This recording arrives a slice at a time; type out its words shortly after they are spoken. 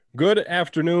Good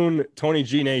afternoon, Tony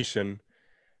G Nation.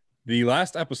 The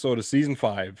last episode of season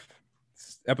 5,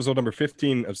 episode number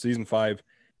 15 of season 5.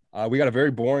 We got a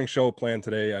very boring show planned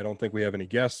today. I don't think we have any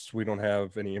guests. We don't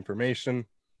have any information.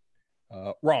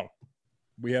 Wrong.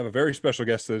 We have a very special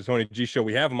guest to the Tony G show.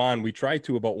 We have him on. We try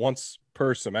to about once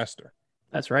per semester.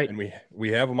 That's right. And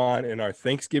we have him on in our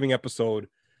Thanksgiving episode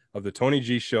of the Tony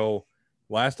G show,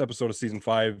 last episode of season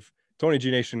 5. Tony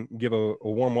G Nation, give a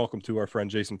warm welcome to our friend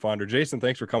Jason Fonder. Jason,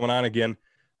 thanks for coming on again.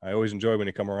 I always enjoy when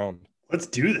you come around. Let's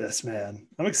do this, man.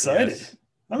 I'm excited. Yes.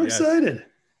 I'm excited.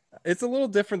 It's a little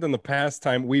different than the past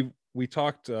time. We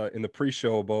talked in the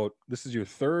pre-show about this is your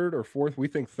third or fourth, we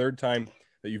think third time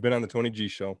that you've been on the Tony G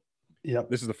show.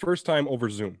 Yep. This is the first time over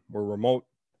Zoom. We're remote.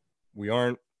 We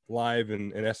aren't live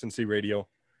in SNC radio.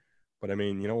 But I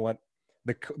mean, you know what?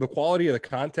 The quality of the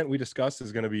content we discuss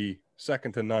is going to be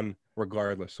second to none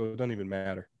regardless. So it doesn't even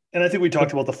matter. And I think we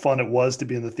talked about the fun it was to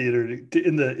be in the theater,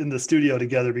 in the studio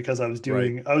together, because I was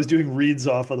doing reads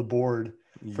off of the board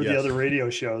for the other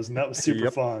radio shows, and that was super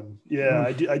fun.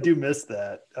 Yeah, I do miss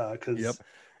that because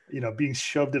being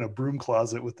shoved in a broom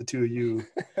closet with the two of you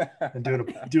and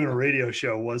doing a radio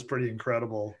show was pretty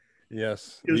incredible.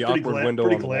 Yes, it was the pretty awkward window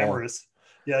pretty glamorous.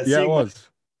 Yeah, it was.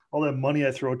 All that money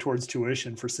I throw towards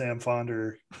tuition for Sam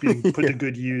Fonder being put to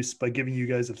good use by giving you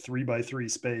guys a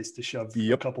 3x3 space to shove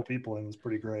a couple people in was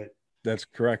pretty great. That's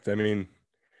correct. I mean,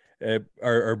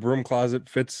 our broom closet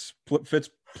fits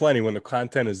plenty when the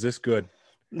content is this good.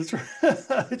 That's right.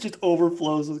 It just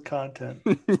overflows with content.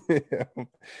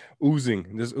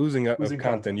 oozing of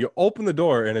content. You open the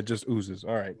door and it just oozes.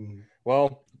 All right.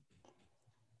 Well,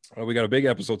 we got a big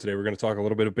episode today. We're going to talk a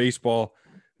little bit of baseball,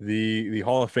 the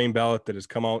Hall of Fame ballot that has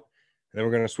come out, and then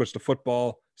we're going to switch to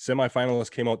football.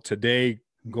 Semifinalists came out today,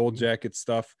 Gold Jacket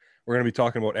stuff. We're going to be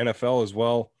talking about NFL as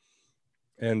well.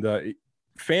 And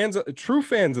true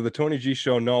fans of the Tony G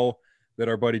show know that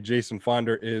our buddy Jason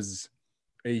Fonder is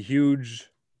a huge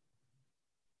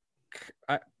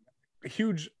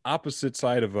opposite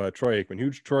side of Troy Aikman.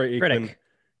 Huge Troy Aikman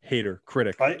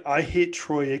critic. I hate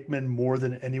Troy Aikman more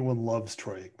than anyone loves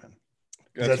Troy Aikman.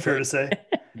 Is that fair to say?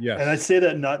 Yes. And I say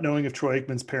that not knowing if Troy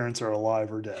Aikman's parents are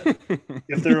alive or dead.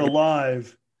 If they're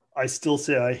alive, I still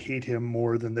say I hate him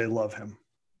more than they love him.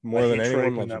 More than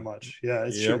anyone loves that him. Much. Yeah,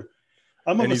 it's true.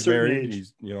 I'm of and a he's certain married,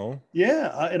 age.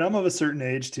 And I'm of a certain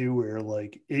age too, where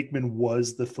like Aikman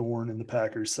was the thorn in the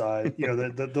Packers' side.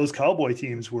 Those Cowboy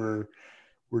teams were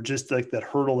just like that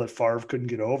hurdle that Favre couldn't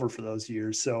get over for those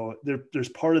years. So there's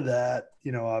part of that,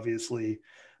 obviously,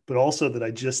 but also that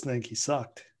I just think he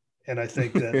sucked. And I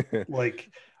think that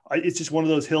it's just one of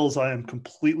those hills I am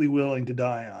completely willing to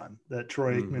die on, that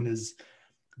Troy Aikman is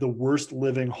the worst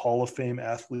living Hall of Fame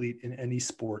athlete in any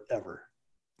sport ever.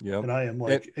 Yeah. And I am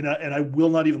and I will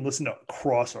not even listen to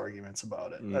cross arguments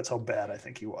about it. That's how bad I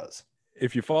think he was.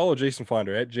 If you follow Jason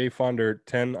Fonder at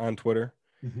jfonder10 on Twitter,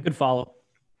 good follow.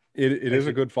 It is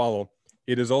a good follow.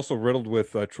 It is also riddled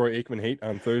with Troy Aikman hate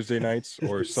on Thursday nights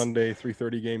or Sunday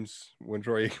 3:30 games when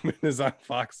Troy Aikman is on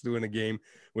Fox doing a game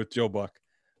with Joe Buck.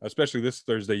 Especially this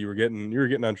Thursday, you were getting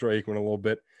on Troy Aikman a little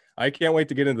bit. I can't wait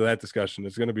to get into that discussion.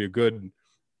 It's going to be a good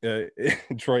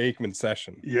Troy Aikman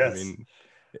session. Yes. I mean,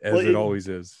 it always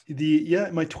is.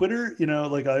 My Twitter,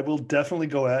 I will definitely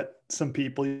go at some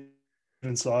people.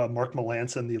 Even saw Mark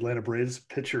Melancon, the Atlanta Braves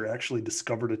pitcher, actually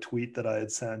discovered a tweet that I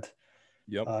had sent.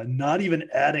 Not even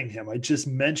adding him. I just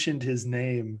mentioned his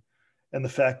name and the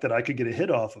fact that I could get a hit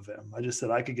off of him. I just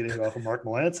said I could get a hit off of Mark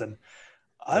Melancon.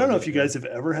 I don't know if you guys have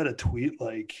ever had a tweet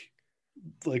like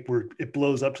where it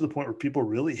blows up to the point where people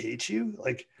really hate you.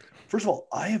 Like, first of all,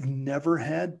 I have never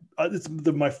had it's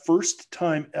my first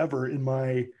time ever in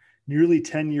my nearly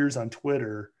 10 years on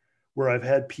Twitter where I've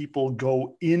had people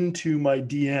go into my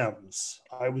DMs.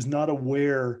 I was not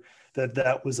aware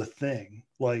that was a thing.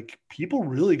 Like, people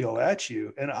really go at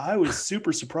you. And I was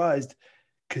super surprised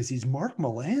because he's Mark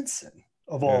Melancon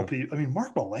of all people. I mean,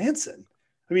 Mark Melancon.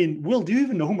 I mean, Will, do you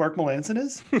even know who Mark Melancon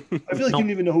is? I feel like you don't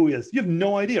even know who he is. You have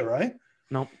no idea, right?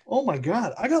 Nope. Oh my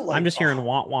God. I'm just hearing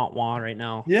wah, wah, wah right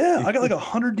now. Yeah. I got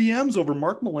 100 DMs over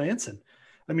Mark Melancon.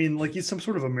 I mean, he's some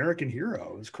sort of American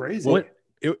hero. It's crazy. Well,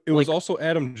 it was also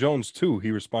Adam Jones too.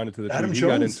 He responded to the tweet. He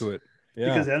got into it.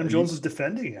 Yeah. Because Adam Jones was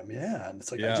defending him. Yeah. And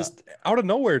it's I just out of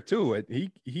nowhere too.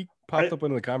 He popped up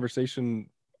into the conversation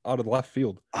out of left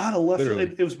field. Out of left field.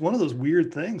 It was one of those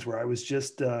weird things where I was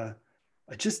just I've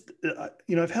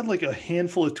had a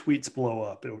handful of tweets blow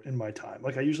up in my time.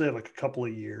 I usually have a couple a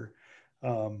year.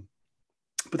 But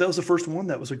that was the first one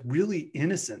that was really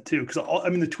innocent too. Because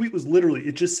the tweet was literally,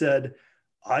 it just said,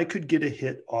 I could get a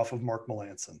hit off of Mark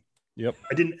Melancon. Yep.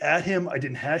 I didn't add him. I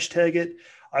didn't hashtag it.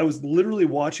 I was literally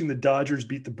watching the Dodgers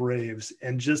beat the Braves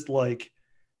and just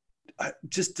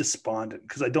despondent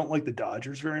because I don't like the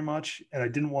Dodgers very much. And I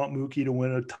didn't want Mookie to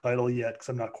win a title yet because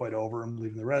I'm not quite over him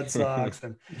leaving the Red Sox.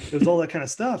 And it was all that kind of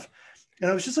stuff. And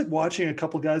I was just like watching a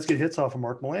couple guys get hits off of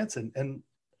Mark Melancon. And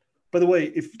by the way,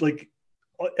 if like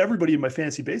everybody in my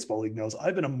fantasy baseball league knows,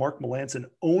 I've been a Mark Melancon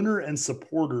owner and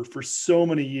supporter for so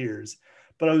many years,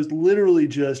 but I was literally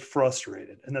just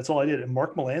frustrated. And that's all I did. And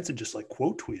Mark Melancon just like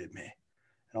quote tweeted me.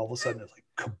 And all of a sudden it's like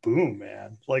kaboom,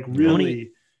 man. Like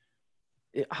really.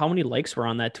 How many likes were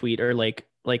on that tweet or like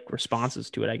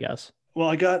responses to it, I guess? Well,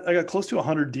 I got close to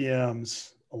 100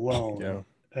 DMs alone. Yeah.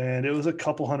 And it was a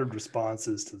couple hundred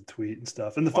responses to the tweet and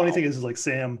stuff. And the funny thing is like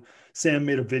Sam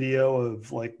made a video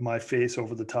of like my face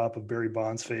over the top of Barry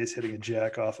Bonds' face hitting a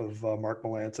jack off of Mark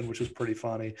Melancon, which was pretty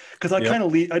funny. Because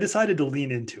I decided to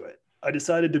lean into it. I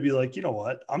decided to be like, you know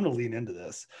what? I'm going to lean into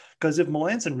this. Because if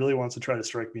Melancon really wants to try to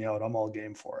strike me out, I'm all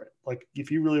game for it. Like if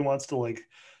he really wants to like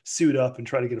suit up and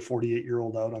try to get a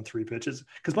 48-year-old out on 3 pitches.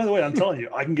 Because by the way, I'm telling you,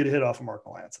 I can get a hit off of Mark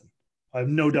Melancon. I have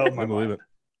no doubt in my mind. Yep.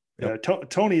 Yeah,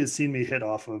 Tony has seen me hit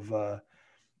off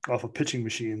of pitching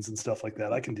machines and stuff like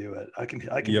that. I can do it. I can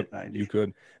hit 90. You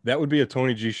could. That would be a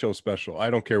Tony G show special. I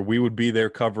don't care. We would be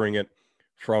there covering it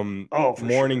from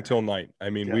morning till night. I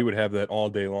mean, we would have that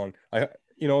all day long.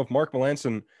 If Mark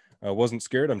Melancon wasn't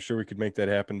scared, I'm sure we could make that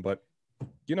happen. But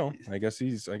I guess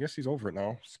he's over it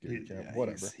now.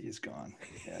 Whatever. He's gone.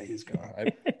 Yeah, he's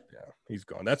gone. He's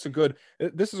gone.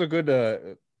 This is a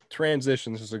good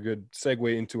transition. This is a good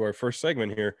segue into our first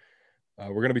segment here.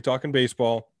 We're going to be talking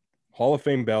baseball, Hall of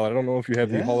Fame ballot. I don't know if you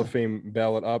have the Hall of Fame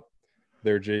ballot up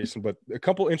there, Jason, but a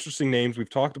couple interesting names. We've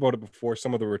talked about it before,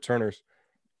 some of the returners.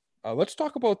 Let's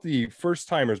talk about the first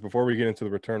timers before we get into the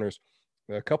returners.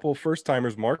 A couple of first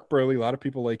timers, Mark Buehrle, a lot of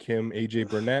people like him, AJ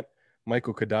Burnett,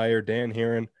 Michael Kadire, Dan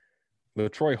Heron,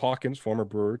 LaTroy Hawkins, former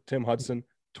Brewer, Tim Hudson,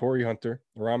 Torrey Hunter,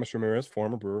 Aramis Ramirez,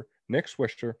 former Brewer, Nick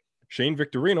Swisher, Shane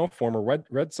Victorino, former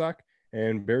Red Sox,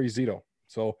 and Barry Zito.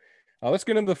 So let's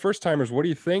get into the first timers. What do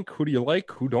you think? Who do you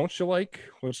like? Who don't you like?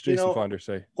 What's Jason Fonder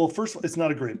say? Well, first, it's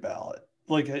not a great ballot.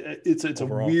 Like it's a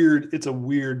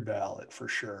weird ballot for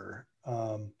sure.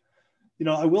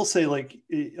 I will say like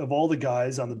of all the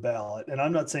guys on the ballot, and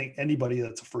I'm not saying anybody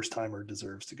that's a first timer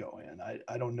deserves to go in.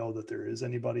 I don't know that there is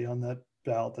anybody on that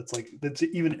ballot that's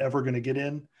even ever going to get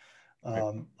in.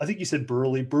 I think you said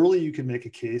Buehrle. Buehrle you can make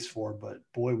a case for, but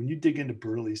boy, when you dig into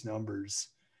Buehrle's numbers,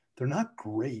 they're not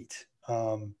great.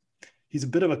 He's a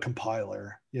bit of a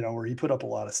compiler, where he put up a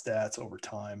lot of stats over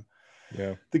time.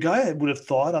 Yeah. The guy I would have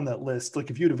thought on that list,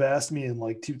 like if you'd have asked me in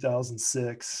like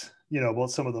 2006,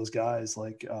 about some of those guys,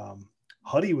 like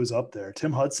Huddy was up there.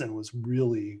 Tim Hudson was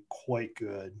really quite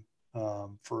good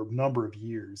for a number of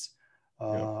years.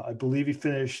 I believe he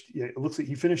finished. Yeah, it looks like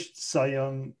he finished Cy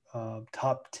Young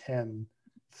top 10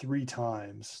 3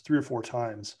 or 4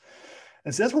 times,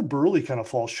 and so that's where Buehrle kind of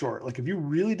falls short. Like if you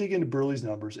really dig into Buehrle's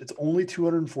numbers, it's only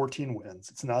 214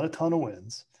 wins. It's not a ton of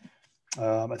wins.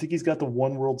 I think he's got the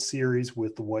 1 World Series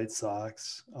with the White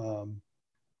Sox,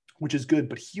 which is good,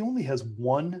 but he only has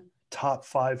 1 top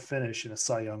 5 finish in a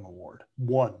Cy Young award,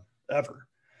 1 ever.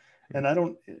 And I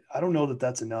don't know that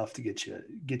that's enough to get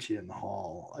you in the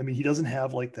Hall. I mean, he doesn't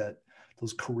have like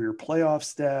those career playoff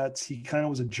stats. He kind of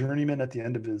was a journeyman at the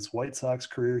end of his White Sox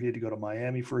career. He had to go to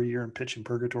Miami for a year and pitch in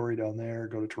purgatory down there,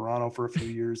 go to Toronto for a few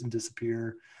years and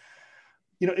disappear.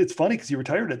 It's funny because he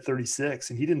retired at 36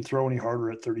 and he didn't throw any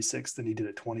harder at 36 than he did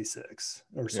at 26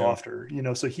 or softer,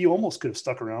 so he almost could have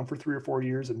stuck around for 3 or 4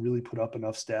 years and really put up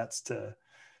enough stats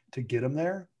to get him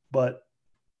there. But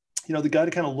the guy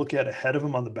to kind of look at ahead of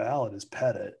him on the ballot is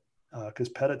Pettit, because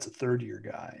Pettit's a 3rd-year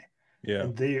guy. Yeah,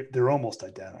 and they're almost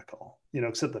identical.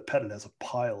 Except that Pettit has a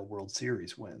pile of World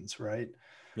Series wins, right?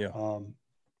 Yeah.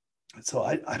 So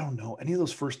I don't know any of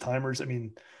those first timers. I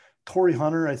mean, Torrey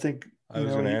Hunter, I think I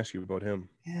was going to ask you about him.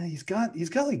 Yeah, he's got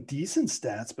like decent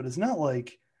stats, but it's not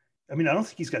like. I mean, I don't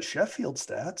think he's got Sheffield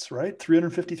stats, right?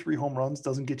 353 home runs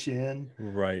doesn't get you in,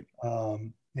 right? A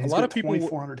lot of people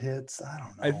 2,400 hits. I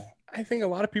don't know. I think a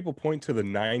lot of people point to the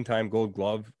 9-time Gold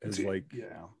Glove as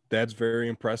that's very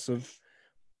impressive.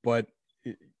 But,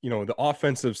 the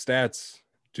offensive stats,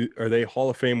 are they Hall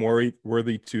of Fame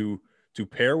worthy to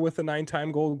pair with a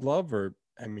 9-time Gold Glove? Or,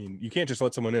 I mean, you can't just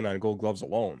let someone in on Gold Gloves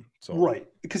alone. So right,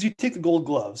 because you take the Gold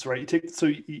Gloves, right? Let's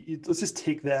just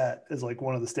take that as like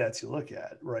one of the stats you look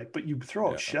at, right? But you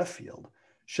throw out Sheffield.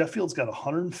 Sheffield's got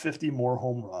 150 more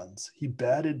home runs. He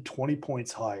batted 20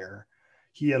 points higher.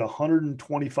 He had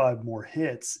 125 more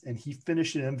hits, and he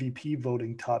finished in MVP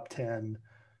voting top 10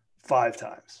 5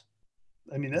 times.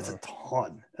 I mean, that's a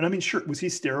ton. And I mean, sure, was he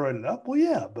steroided up? Well,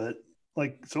 yeah, but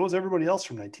Like, so was everybody else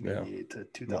from 1988 to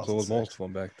 2006. So was most of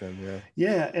them back then, yeah.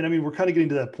 Yeah, and I mean, we're kind of getting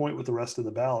to that point with the rest of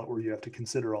the ballot where you have to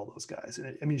consider all those guys.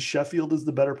 And I mean, Sheffield is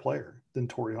the better player than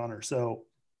Torrey Hunter. So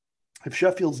if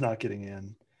Sheffield's not getting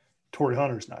in, Torrey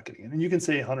Hunter's not getting in. And you can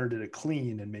say Hunter did it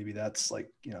clean, and maybe that's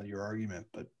like, you know, your argument.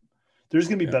 But there's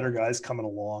going to be better guys coming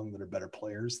along that are better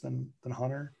players than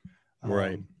Hunter.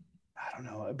 Right. I don't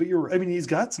know, but I mean, he's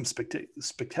got some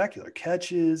spectacular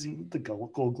catches, the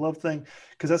gold glove thing,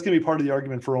 because that's going to be part of the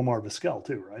argument for Omar Vizquel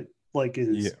too, right? Like,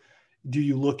 do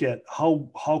you look at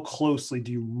how closely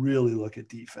do you really look at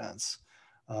defense?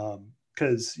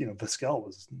 Because, you know, Vizquel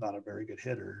was not a very good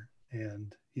hitter,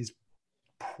 and he's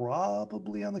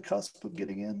probably on the cusp of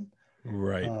getting in.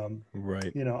 Right.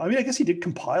 Right. You know, I mean, I guess he did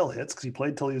compile hits because he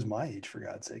played till he was my age, for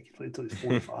God's sake. He played till he was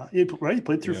 45. He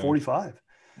played through 45.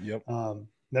 Yep.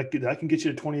 That can get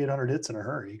you to 2,800 hits in a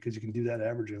hurry, because you can do that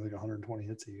averaging like 120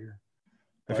 hits a year.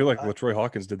 I feel like LaTroy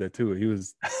Hawkins did that too. He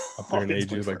was up there in age.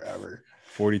 He was like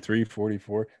 43,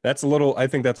 44. That's a little, I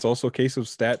think that's also a case of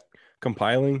stat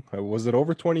compiling. Was it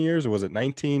over 20 years or was it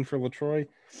 19 for LaTroy?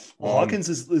 Well, Hawkins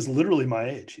is literally my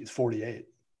age. He's 48.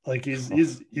 Like he's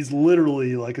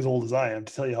literally like as old as I am,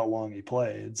 to tell you how long he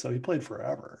played. So he played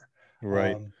forever.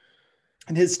 Right.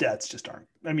 And his stats just aren't.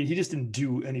 I mean, he just didn't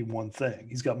do any one thing.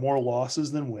 He's got more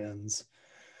losses than wins.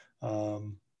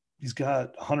 He's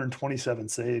got 127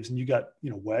 saves, and you got,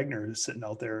 you know, Wagner is sitting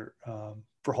out there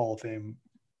for Hall of Fame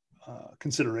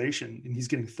consideration, and he's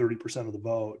getting 30% of the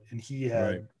vote, and he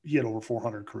had over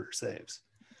 400 career saves.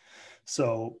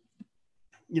 So,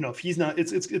 you know, if he's not,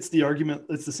 it's the argument.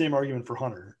 It's the same argument for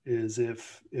Hunter. Is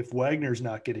if Wagner's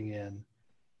not getting in,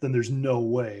 then there's no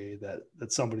way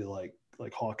that somebody like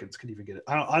Hawkins could even get it.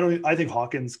 I think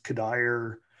Hawkins,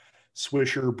 Kadire,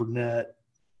 Swisher, Burnett,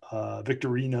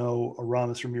 Victorino,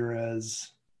 Aramis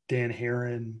Ramirez, Dan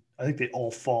Herron, I think they all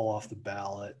fall off the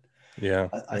ballot. Yeah.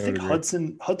 I think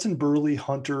agree. Hudson Burley,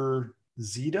 Hunter,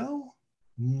 Zito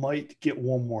might get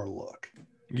one more look.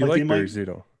 You like Barry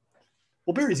Zito?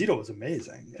 Well, Barry Zito was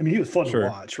amazing. I mean, he was fun to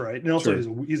watch, right? And also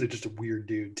he's just a weird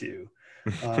dude too.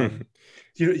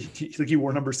 You know, he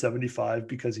wore number 75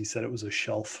 because he said it was a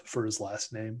shelf for his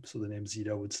last name, so the name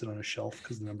Zito would sit on a shelf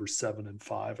because the numbers 7 and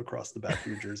 5 across the back of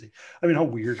your jersey. I mean, how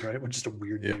weird, right? Well, just a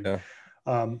weird dude.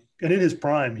 And in his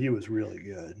prime, he was really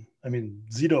good. I mean,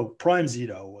 prime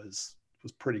Zito was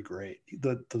pretty great.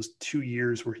 Those 2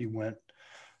 years where he went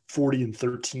 40 and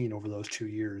 13 over those 2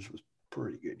 years was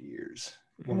pretty good years.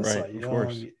 Of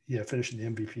course. Yeah, finishing the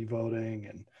MVP voting,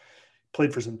 and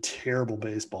played for some terrible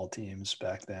baseball teams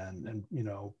back then, and, you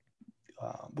know,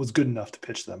 was good enough to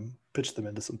pitch them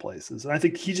into some places. And I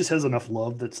think he just has enough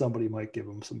love that somebody might give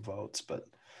him some votes, but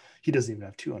he doesn't even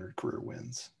have 200 career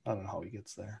wins. I don't know how he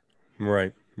gets there.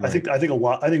 Right. I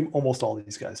think almost all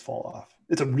these guys fall off.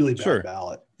 It's a really bad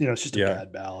ballot. You know, it's just a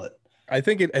bad ballot. I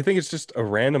think it's just a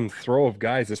random throw of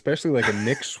guys, especially like a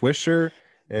Nick Swisher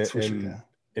and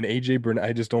AJ Burnett.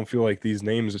 I just don't feel like these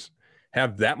names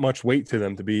have that much weight to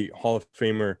them to be Hall of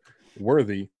Famer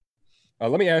worthy.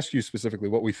 Let me ask you specifically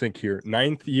what we think here.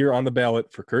 9th year on the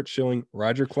ballot for Curt Schilling,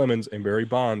 Roger Clemens, and Barry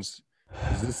Bonds.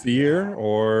 Is this the year,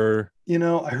 or? You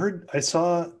know, I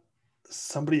saw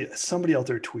somebody out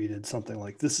there tweeted something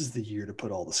like, "This is the year to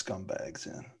put all the scumbags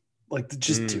in. Like,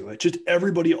 just do it. Just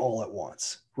everybody all at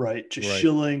once, right? Just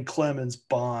Schilling, Clemens,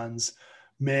 Bonds,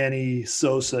 Manny,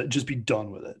 Sosa. Just be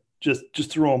done with it.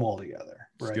 Just throw them all together.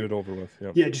 Right? Just get it over with.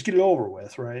 Yeah, just get it over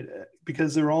with, right?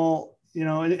 Because they're all, you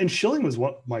know, and Schilling was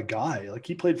my guy. Like,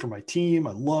 he played for my team.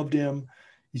 I loved him.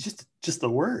 He's just the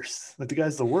worst. Like, the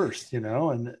guy's the worst, you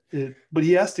know. But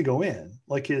he has to go in.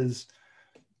 Like, his,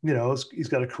 you know, he's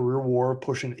got a career WAR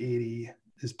pushing 80.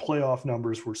 His playoff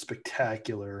numbers were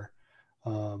spectacular.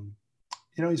 You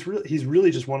know, he's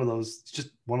really just one of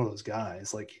those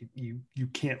guys. Like, you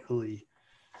can't really.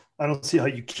 I don't see how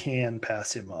you can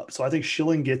pass him up. So I think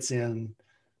Schilling gets in.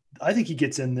 I think he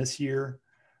gets in this year.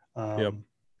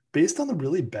 Based on the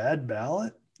really bad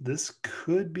ballot, this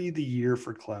could be the year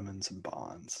for Clemens and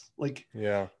Bonds. Like,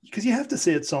 because you have to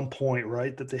say at some point,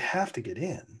 right, that they have to get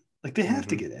in. Like, they have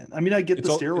to get in. I mean, I get the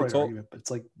steroid argument, but it's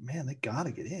like, man, they got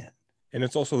to get in. And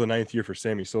it's also the 9th year for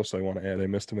Sammy Sosa. I want to add, I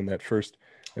missed him in that first,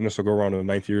 and this will go around to the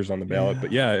 9th years on the ballot.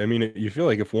 But yeah, I mean, you feel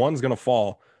like if one's going to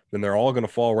fall, then they're all going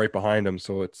to fall right behind him.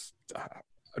 So it's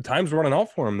time's running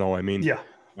out for him, though. I mean,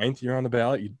 9th year on the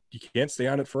ballot, you can't stay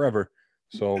on it forever.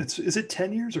 So is it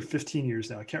 10 years or 15 years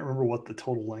now? I can't remember what the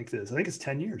total length is. I think it's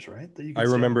 10 years, right? That you can I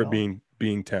remember it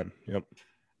being 10. Yep.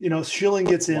 You know, Schilling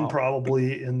gets in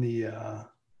probably in the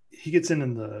he gets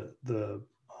in the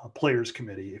players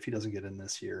committee if he doesn't get in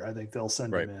this year. I think they'll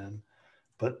send him in.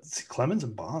 But Clemens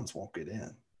and Bonds won't get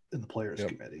in. in the players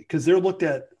committee, because they're looked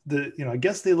at I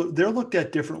guess they're looked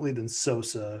at differently than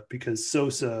Sosa, because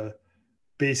Sosa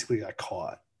basically got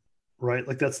caught, right?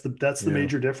 Like that's the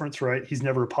major difference, right? He's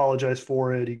never apologized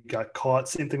for it. He got caught.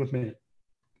 Same thing with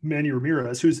Manny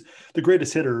Ramirez, who's the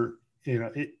greatest hitter,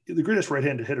 the greatest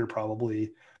right-handed hitter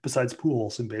probably besides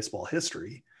Pujols in baseball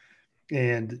history.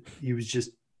 And he was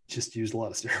just used a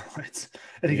lot of steroids,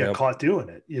 and he got caught doing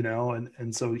it,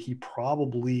 and so he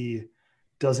probably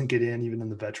doesn't get in even in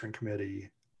the veteran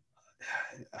committee.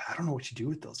 I don't know what you do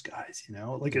with those guys,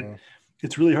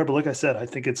 it's really hard. But like I said, I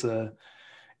think it's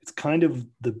kind of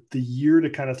the year to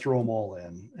kind of throw them all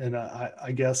in. And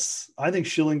I guess I think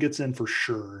Schilling gets in for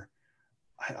sure.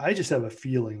 I just have a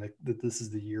feeling that this is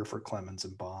the year for Clemens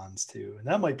and Bonds too. And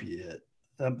that might be it.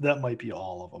 That might be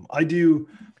all of them.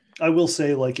 I will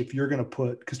say, like, if you're going to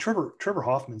put, because Trevor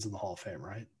Hoffman's in the Hall of Fame,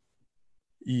 right?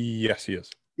 Yes, he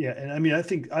is. Yeah. And I mean, I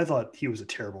thought he was a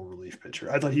terrible relief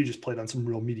pitcher. I thought he just played on some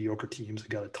real mediocre teams and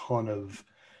got a ton of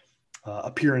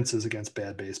appearances against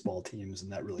bad baseball teams.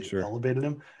 And that really elevated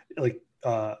him. Like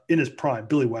in his prime,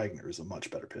 Billy Wagner is a much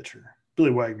better pitcher.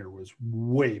 Billy Wagner was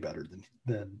way better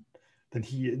than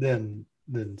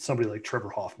somebody like Trevor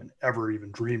Hoffman ever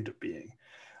even dreamed of being.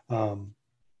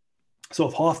 So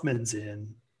if Hoffman's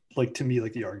in, like, to me,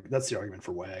 like that's the argument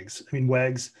for Wags. I mean,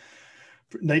 Wags,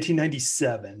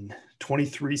 1997,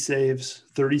 23 saves,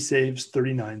 30 saves,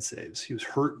 39 saves. He was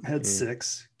hurt, had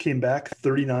 6, came back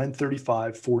 39,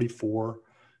 35, 44,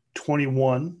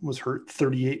 21 was hurt,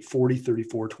 38, 40,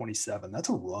 34, 27. That's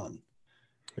a run.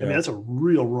 I mean, that's a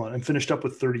real run, and finished up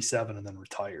with 37 and then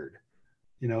retired.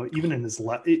 Even in his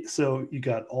so you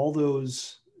got all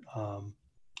those,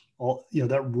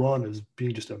 that run is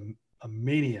being just a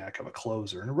maniac of a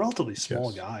closer, and a relatively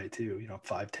small guy too,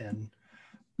 5'10",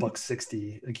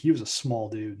 $160. Like, he was a small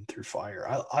dude and threw fire.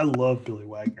 I love Billy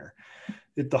Wagner.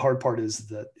 The hard part is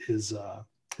that his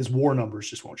WAR numbers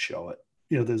just won't show it.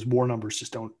 Those WAR numbers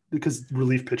just don't, because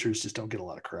relief pitchers just don't get a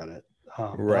lot of credit.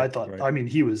 I mean,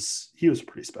 he was a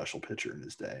pretty special pitcher in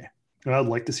his day, and I'd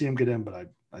like to see him get in, but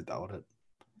I doubt it.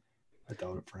 I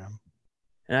doubt it for him.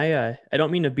 And I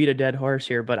don't mean to beat a dead horse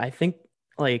here, but I think,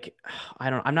 like,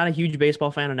 I'm not a huge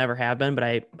baseball fan. I never have been, but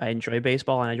I enjoy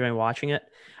baseball and I enjoy watching it.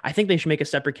 I think they should make a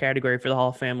separate category for the Hall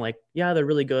of Fame. Like, yeah, they're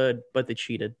really good, but they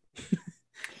cheated.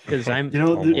 Because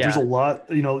there's a lot,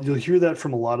 you'll hear that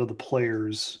from a lot of the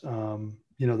players,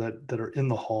 that are in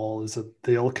the Hall, is that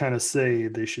they'll kind of say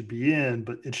they should be in,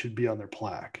 but it should be on their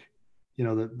plaque.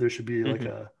 That there should be like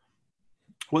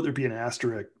whether it be an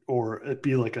asterisk or it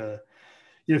be like a,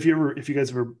 if you guys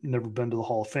have ever never been to the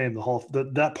Hall of Fame,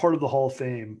 that part of the Hall of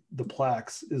Fame, the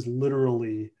plaques is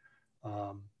literally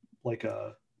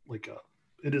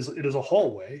it is a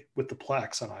hallway with the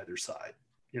plaques on either side,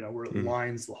 where it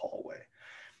lines the hallway.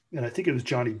 And I think it was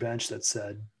Johnny Bench that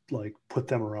said, like, put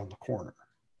them around the corner.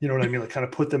 You know what I mean? Like, kind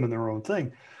of put them in their own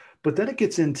thing. But then it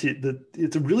gets into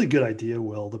it's a really good idea,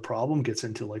 Will. The problem gets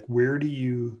into, like, where do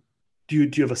you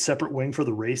have a separate wing for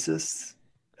the racists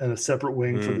and a separate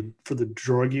wing for the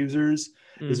drug users?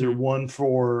 Is there one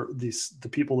for the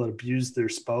people that abuse their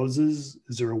spouses?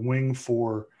 Is there a wing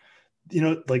for,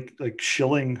 like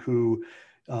Schilling, who,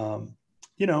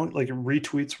 like,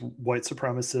 retweets white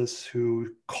supremacists who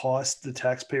cost the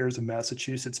taxpayers of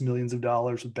Massachusetts millions of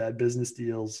dollars with bad business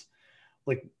deals?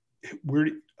 Like,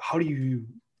 how do you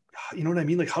know what I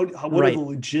mean? Like, what are the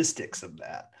logistics of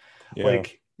that? Yeah.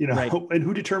 Like, and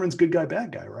who determines good guy,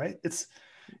 bad guy, right? It's,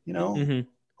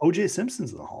 OJ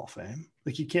Simpson's in the Hall of Fame.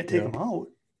 Like, you can't take him out.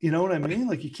 You know what I mean?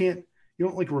 Like, you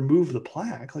don't like remove the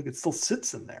plaque. Like, it still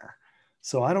sits in there.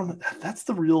 So that's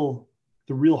the real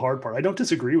hard part. I don't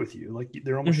disagree with you. Like,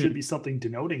 there almost should be something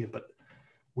denoting it, but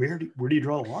where do you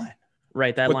draw the line?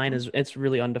 Right. That line it's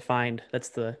really undefined. That's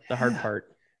the hard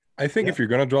part. I think if you're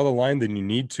going to draw the line, then you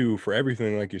need to for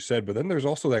everything, like you said. But then there's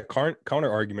also that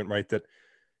counter argument, right? That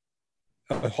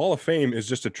a Hall of Fame is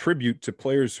just a tribute to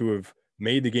players who have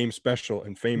made the game special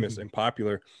and famous and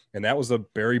popular. And that was a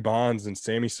Barry Bonds and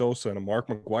Sammy Sosa and a Mark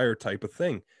McGwire type of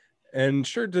thing. And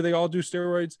sure, do they all do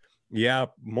steroids? Yeah,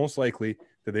 most likely.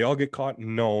 Did they all get caught?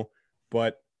 No.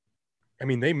 But I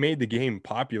mean, they made the game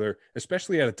popular,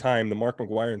 especially at a time, the Mark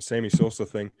McGwire and Sammy Sosa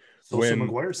thing. Sosa and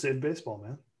McGwire saved baseball,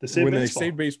 man. They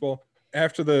saved baseball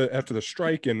after the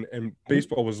strike, and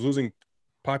baseball was losing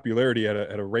popularity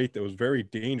at a rate that was very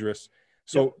dangerous.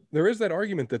 So there is that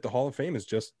argument that the Hall of Fame is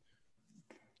just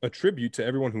a tribute to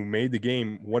everyone who made the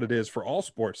game what it is for all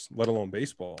sports, let alone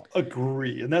baseball.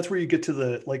 Agree. And that's where you get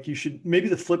to maybe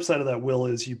the flip side of that, Will,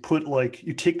 is you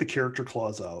take the character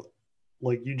clause out.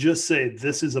 Like, you just say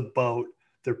this is about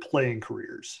their playing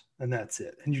careers, and that's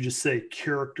it. And you just say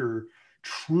character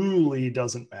truly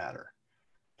doesn't matter.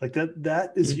 Like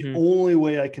that is the only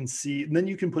way I can see. And then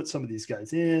you can put some of these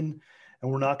guys in,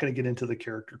 and we're not going to get into the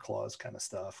character clause kind of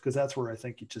stuff, because that's where I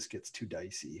think it just gets too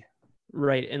dicey.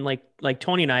 Right. And like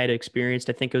Tony and I had experienced,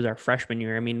 I think it was our freshman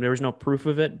year. I mean, there was no proof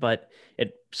of it, but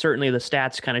it certainly, the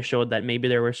stats kind of showed that maybe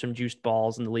there were some juiced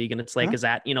balls in the league. And it's like, is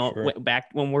that, sure, back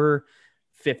when we're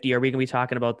 50, are we going to be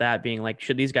talking about that being like,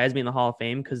 should these guys be in the Hall of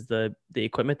Fame because the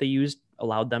equipment they used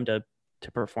allowed them to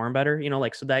perform better?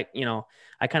 Like, so that,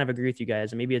 I kind of agree with you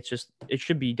guys. And maybe it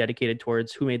should be dedicated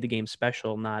towards who made the game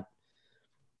special, not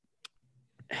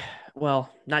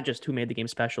just who made the game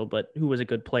special, but who was a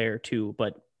good player too.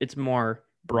 But it's more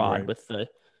broad with the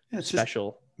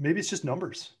special. Maybe it's just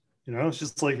numbers. It's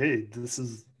just like, hey, these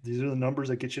are the numbers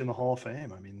that get you in the Hall of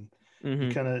Fame. I mean,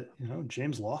 you kind of,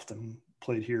 James Lofton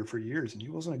played here for years, and he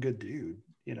wasn't a good dude.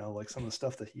 Like some of the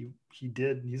stuff that he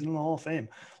did, he's in the Hall of Fame.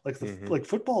 Like like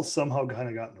football somehow kind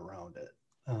of gotten around it,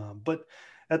 but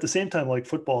at the same time, like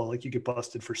football, like you get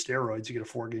busted for steroids, you get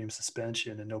a 4-game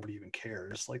suspension, and nobody even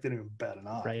cares. Like they don't even bat an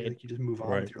eye. Right. Like you just move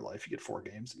on with your life. You get 4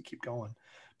 games and you keep going.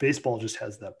 Baseball just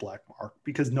has that black mark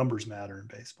because numbers matter in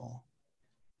baseball.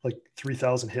 Like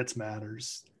 3,000 hits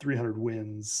matters, 300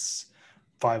 wins,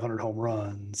 500 home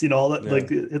runs. All that. Yeah.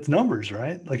 Like it's numbers,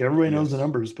 right? Like everybody knows the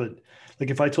numbers. But like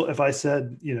if I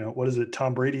said, what is it?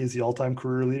 Tom Brady is the all-time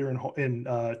career leader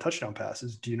in touchdown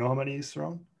passes. Do you know how many he's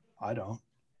thrown? I don't.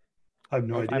 I have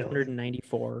no idea.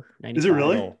 594. Is it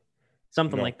really? No.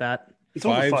 Something like that. It's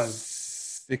over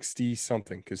 560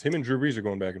 something, because him and Drew Brees are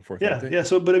going back and forth. Yeah.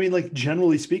 So, but I mean, like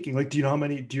generally speaking, like, do you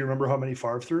remember how many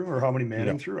Favre threw or how many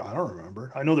Manning threw? I don't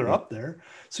remember. I know they're up there.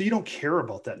 So you don't care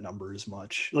about that number as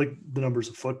much, like the numbers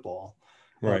of football,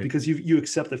 right? Because you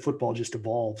accept that football just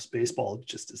evolves. Baseball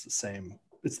just is the same.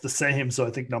 It's the same. So I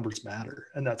think numbers matter,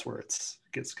 and that's where it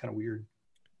gets kind of weird.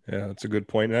 Yeah, that's a good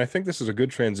point. And I think this is a good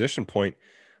transition point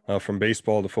from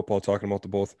baseball to football, talking about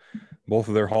both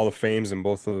of their Hall of Fames and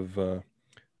both of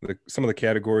some of the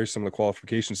categories, some of the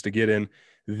qualifications to get in.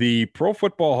 The Pro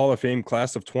Football Hall of Fame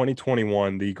class of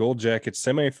 2021, the Gold Jackets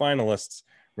semifinalists.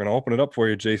 We're going to open it up for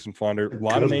you, Jason Fonder. A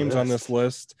lot of names on this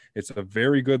list. It's a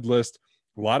very good list.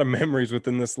 A lot of memories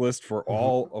within this list for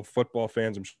all of football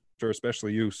fans, I'm sure,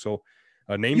 especially you. So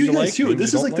names you like too.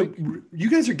 This is like you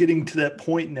guys are getting to that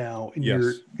point now in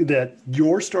that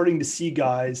you're starting to see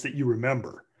guys that you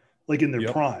remember, like in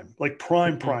their prime, like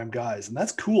prime guys. And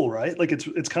that's cool, right? Like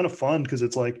it's kind of fun because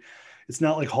it's like, it's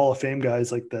not like Hall of Fame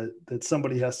guys like that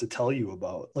somebody has to tell you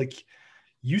about. Like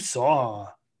you saw,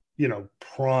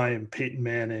 prime Peyton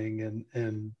Manning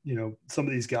and some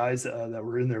of these guys that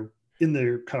were in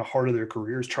their kind of heart of their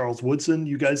careers. Charles Woodson,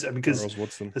 you guys, because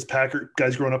as Packer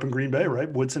guys growing up in Green Bay, right?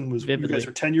 Woodson was, you guys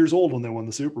were 10 years old when they won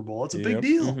the Super Bowl. It's a big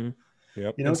deal.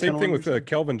 Yep. And same thing with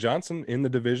Kelvin Johnson in the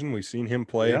division. We've seen him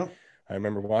play. Yeah. I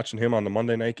remember watching him on the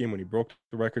Monday night game when he broke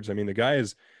the records. I mean, the guy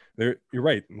is there. You're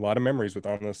right. A lot of memories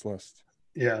on this list.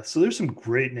 Yeah. So there's some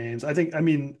great names. I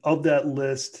mean, of that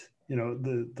list,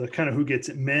 the kind of who gets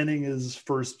it, Manning is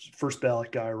first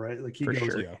ballot guy, right? Like he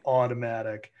goes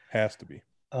automatic. Has to be.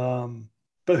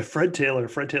 But Fred Taylor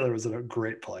was a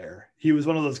great player. He was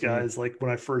one of those guys, like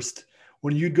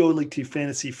when you'd go like to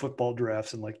fantasy football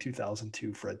drafts in like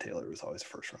 2002, Fred Taylor was always a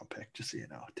first round pick, just so you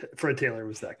know. Fred Taylor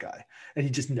was that guy. And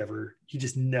he just never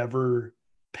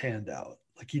panned out.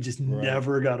 Like he just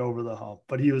never got over the hump,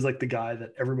 but he was like the guy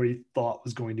that everybody thought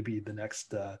was going to be the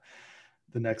next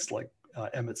like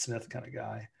Emmitt Smith kind of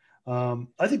guy.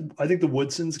 I think the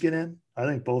Woodsons get in. I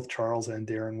think both Charles and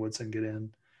Darren Woodson get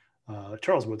in.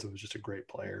 Charles Woodson was just a great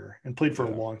player and played for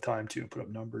a long time too and put up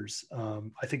numbers.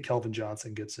 I think Kelvin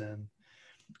Johnson gets in.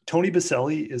 Tony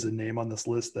Baselli is a name on this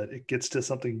list that it gets to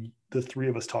something the three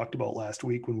of us talked about last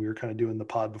week when we were kind of doing the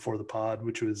pod before the pod,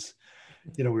 which was,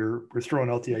 we're throwing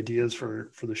out the ideas for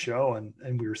the show.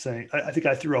 And we were saying, I think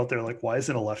I threw out there, like, why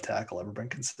isn't a left tackle ever been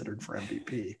considered for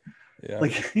MVP? Yeah.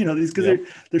 Like, these, cause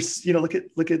there's,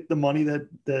 look at the money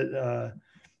that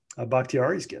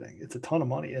Bakhtiari's getting. It's a ton of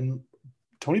money. And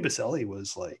Tony Baselli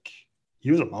was like,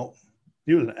 he was a mountain.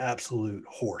 He was an absolute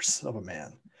horse of a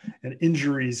man, and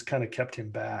injuries kind of kept him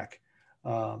back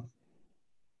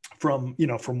from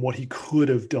what he could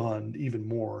have done even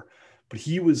more. But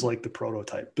he was like the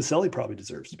prototype. Baselli probably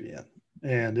deserves to be in,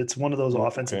 and it's one of those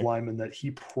offensive linemen that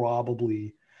he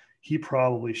probably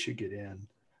should get in.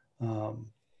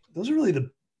 Those are really on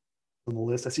the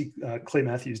list. I see Clay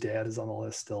Matthews' dad is on the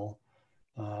list still.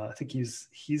 I think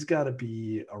he's got to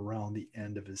be around the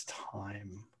end of his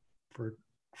time for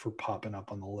popping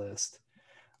up on the list.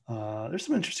 There's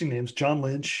some interesting names. John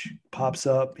Lynch pops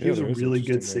up. He was a really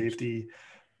good safety.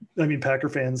 I mean, Packer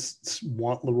fans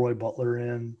want Leroy Butler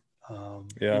in. A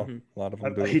lot of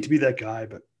them do. I hate to be that guy,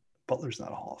 but Butler's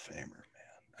not a Hall of Famer,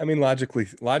 man. I mean, logically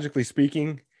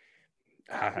speaking,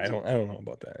 I don't know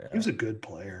about that. He was a good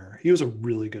player. He was a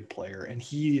really good player, and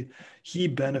he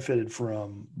benefited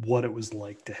from what it was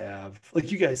like to have,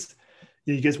 like, you guys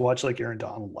watch like Aaron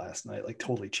Donald last night, like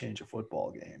totally change a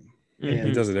football game. And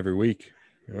he does it every week.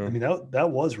 I mean, that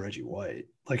was Reggie White.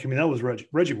 Like, I mean, that was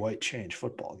Reggie White changed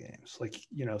football games. Like,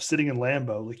 sitting in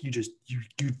Lambeau, like you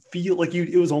feel like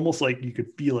it was almost like you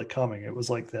could feel it coming. It was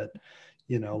like that,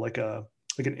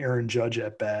 like an Aaron Judge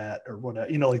at bat or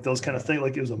whatever, like those kind of things.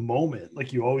 Like, it was a moment,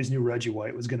 like you always knew Reggie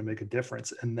White was going to make a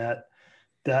difference. And that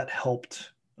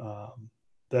helped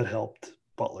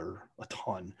Butler a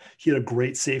ton. He had a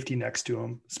great safety next to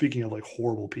him. Speaking of like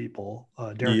horrible people,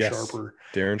 Darren Sharper.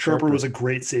 Darren Sharper was a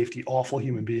great safety, awful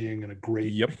human being, and a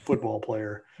great football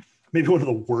player. Maybe one of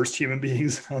the worst human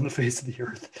beings on the face of the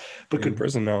earth. But in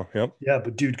prison now. Yep. Yeah,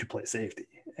 but dude could play safety.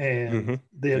 And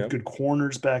they had good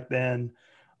corners back then.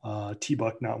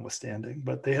 T-Buck notwithstanding,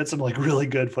 but they had some like really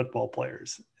good football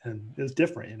players, and it was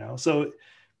different, So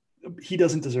he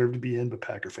doesn't deserve to be in, but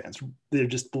Packer fans, they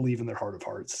just believe in their heart of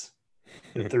hearts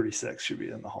that 36 should be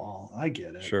in the Hall. I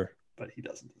get it, sure, but he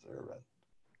doesn't deserve it.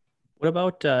 What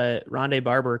about Rondé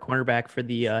Barber, cornerback for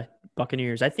the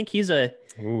Buccaneers? I think he's a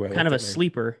kind of a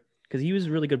sleeper because he was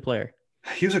a really good player.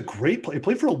 He was a great player. He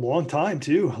played for a long time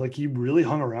too. Like, he really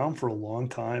hung around for a long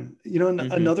time.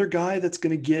 Another guy that's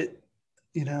going to get,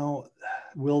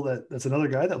 that's another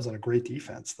guy that was on a great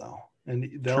defense though.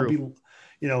 And that'll be,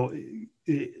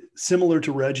 similar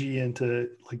to Reggie and to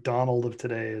like Donald of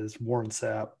today, is Warren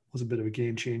Sapp was a bit of a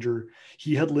game changer.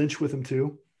 He had Lynch with him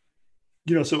too.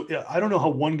 So yeah, I don't know how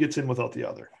one gets in without the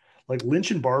other. Like,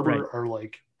 Lynch and Barber are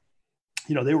like,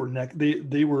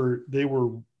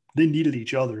 they needed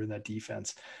each other in that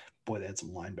defense. Boy, they had some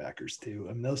linebackers too.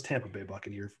 I mean, those Tampa Bay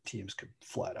Buccaneer teams could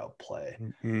flat out play.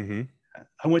 Mm-hmm.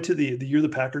 I went to the year the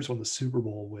Packers won the Super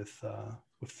Bowl with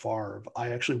Favre.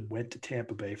 I actually went to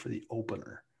Tampa Bay for the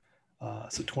opener.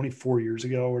 So 24 years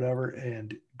ago or whatever,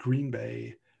 and Green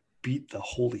Bay beat the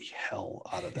holy hell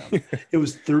out of them. It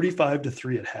was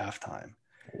 35-3 at halftime.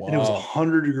 Wow. And it was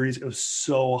 100 degrees. It was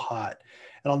so hot.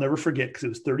 And I'll never forget, because it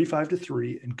was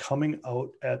 35-3 and coming out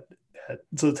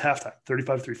so it's halftime,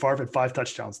 35-3. Favre had 5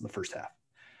 touchdowns in the first half.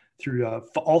 Through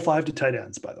all 5 to tight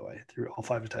ends, by the way,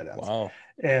 Wow.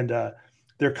 And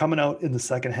they're coming out in the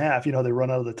second half. They run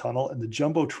out of the tunnel, and the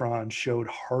Jumbotron showed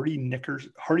Hardy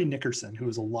Nickerson, who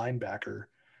was a linebacker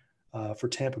for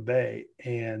Tampa Bay,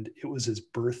 and it was his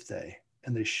birthday.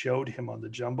 And they showed him on the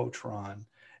Jumbotron,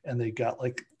 and they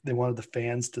wanted the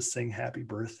fans to sing happy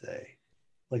birthday.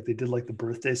 Like, they did like the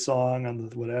birthday song on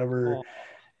the whatever. Oh.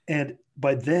 And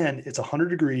by then it's 100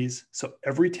 degrees. So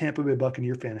every Tampa Bay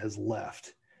Buccaneer fan has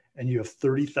left. And you have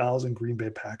 30,000 Green Bay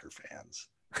Packer fans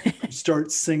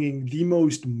start singing the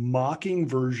most mocking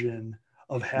version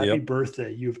of Happy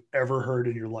Birthday you've ever heard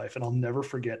in your life. And I'll never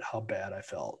forget how bad I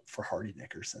felt for Hardy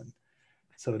Nickerson.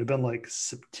 So it'd have been like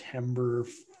September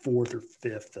 4th or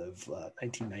 5th of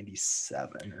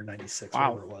 1997 or 96,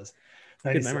 whatever it was.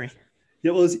 Good memory.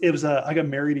 It was I got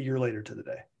married a year later to the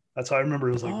day. That's how I remember.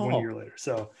 It was like 1 year later.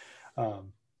 So,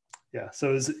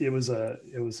 so it was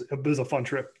a fun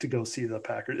trip to go see the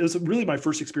Packers. It was really my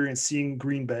first experience seeing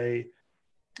Green Bay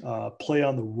play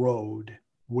on the road,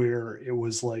 where it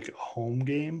was like a home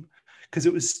game, because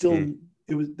it was still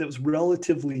that was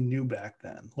relatively new back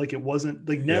then. Like, it wasn't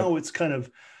like now. It's kind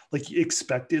of like you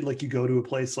expected. Like, you go to a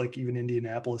place like even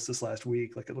Indianapolis this last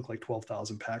week, like it looked like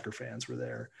 12,000 Packer fans were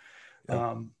there.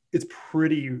 It's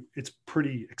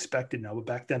pretty expected now, but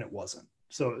back then it wasn't.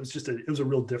 So it was a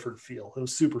real different feel. It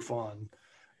was super fun.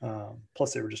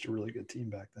 Plus, they were just a really good team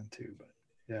back then too. But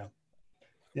yeah.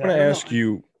 Can I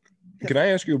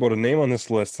ask you about a name on this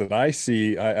list that I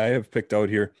see I have picked out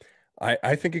here?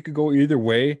 I think it could go either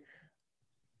way.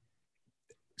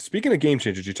 Speaking of game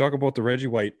changers, you talk about the Reggie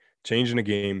White changing a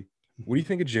game. What do you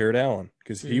think of Jared Allen?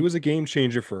 Because he was a game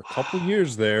changer for a couple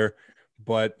years there,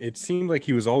 but it seemed like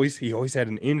he always had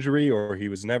an injury, or he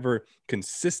was never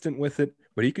consistent with it.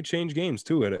 But he could change games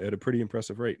too at a pretty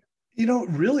impressive rate.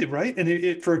 Really, right? And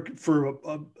it for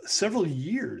several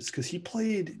years, because he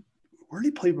played. Where did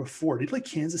he play before? Did he play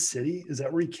Kansas City? Is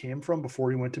that where he came from before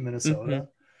he went to Minnesota?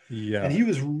 Mm-hmm. Yeah. And he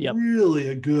was really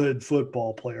a good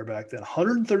football player back then.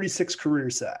 136 career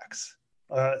sacks.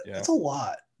 That's a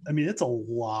lot. I mean, it's a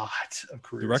lot of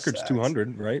career. The record's sacks.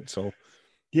 200, right? So.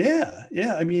 Yeah.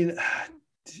 I mean,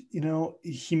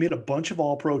 he made a bunch of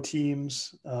All-Pro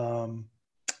teams.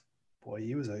 Boy,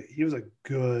 he was a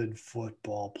good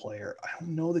football player. I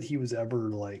don't know that he was ever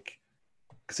like,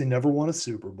 because he never won a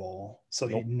Super Bowl, so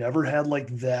he never had like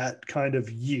that kind of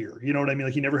year. You know what I mean?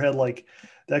 Like, he never had like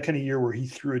that kind of year where he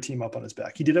threw a team up on his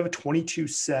back. He did have a 22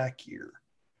 sack year,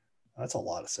 That's a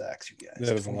lot of sacks, you guys.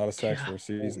 That is a lot of sacks for a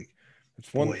season.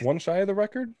 It's one shy of the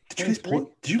record. Did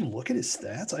you look at his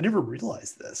stats? I never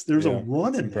realized this. There's a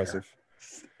run in there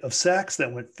of sacks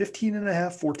that went 15 and a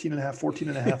half, 14 and a half, 14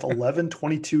 and a half, 11,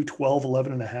 22, 12,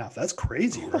 11 and a half. That's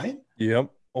crazy, right?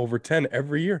 Yep. Over 10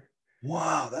 every year.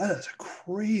 Wow. That is a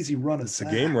crazy run of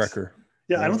sacks. It's a game wrecker.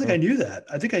 Yeah. I don't think I knew that.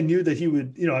 I think I knew that he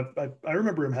would, I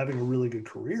remember him having a really good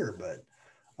career, but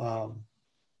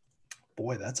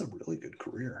boy, that's a really good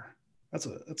career. That's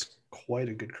quite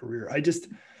a good career.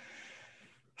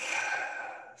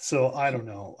 So I don't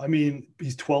know. I mean,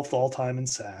 he's 12th all time in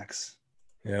sacks.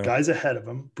 Yeah. Guys ahead of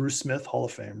him: Bruce Smith, Hall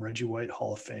of Fame; Reggie White,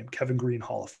 Hall of Fame; Kevin Green,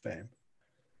 Hall of Fame;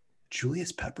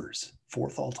 Julius Peppers,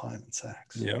 4th all time in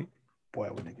sacks. Yeah. Boy, I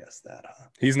wouldn't have guessed that, huh?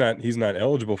 He's not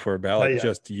eligible for a ballot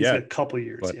just yet. He's a couple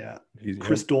years,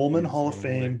 Chris Dolman, Hall of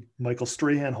Fame; Michael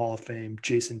Strahan, Hall of Fame;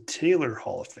 Jason Taylor,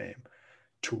 Hall of Fame;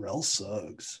 Terrell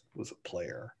Suggs was a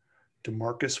player;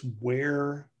 DeMarcus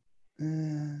Ware.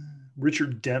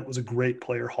 Richard Dent was a great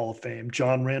player, Hall of Fame.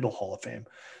 John Randall, Hall of Fame.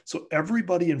 So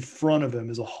everybody in front of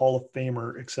him is a Hall of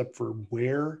Famer except for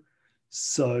Ware,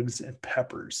 Suggs, and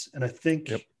Peppers. And I think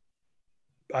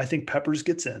Peppers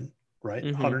gets in, right?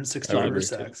 160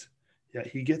 sacks. Yeah,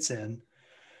 he gets in.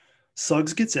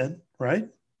 Suggs gets in, right?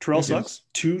 Terrell Suggs,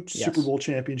 2 Super Bowl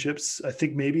championships. I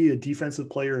think maybe a defensive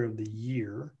player of the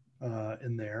year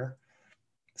in there.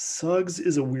 Suggs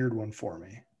is a weird one for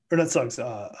me. Or not Suggs,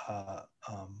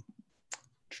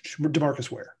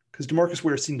 DeMarcus Ware. Because DeMarcus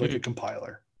Ware seemed like a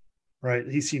compiler, right?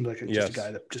 He seemed like just a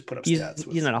guy that just put up stats.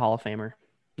 He's not a Hall of Famer.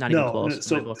 Not even close.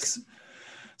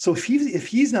 So if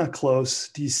he's not close,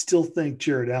 do you still think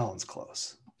Jared Allen's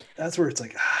close? That's where it's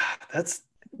like, that's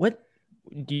what.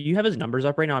 Do you have his numbers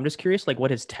up right now? I'm just curious, like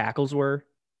what his tackles were,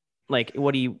 like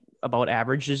what he about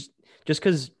averages, just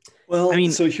because. Well, I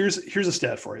mean, so here's a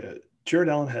stat for you. Jared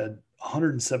Allen had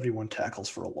 171 tackles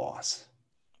for a loss.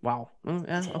 Wow.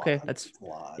 Yeah. Okay. That's a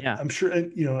lot. Yeah. I'm sure,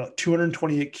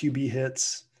 228 QB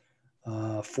hits,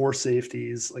 4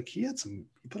 safeties. Like he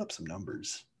put up some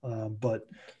numbers, but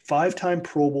 5-time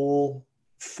Pro Bowl,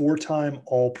 4-time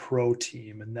All Pro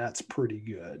team. And that's pretty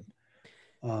good.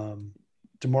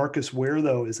 DeMarcus Ware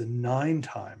though is a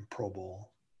 9-time Pro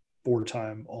Bowl,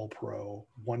 4-time All Pro,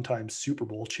 1-time Super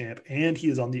Bowl champ. And he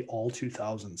is on the All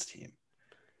 2000s team.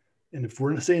 And if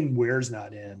we're saying Ware's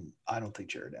not in, I don't think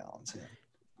Jared Allen's in.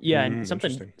 Yeah, and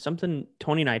something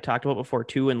Tony and I talked about before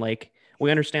too, and like we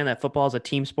understand that football is a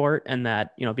team sport, and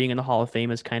that being in the Hall of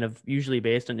Fame is kind of usually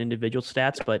based on individual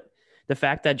stats. But the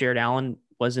fact that Jared Allen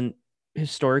wasn't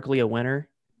historically a winner,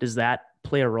 does that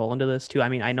play a role into this too? I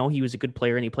mean, I know he was a good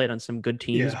player and he played on some good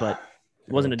teams, but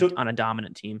it wasn't on a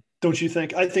dominant team. Don't you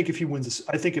think? I think if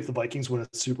the Vikings win a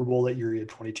Super Bowl that year, he had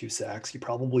 22 sacks. He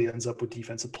probably ends up with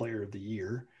Defensive Player of the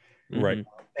Year. Right.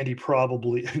 And he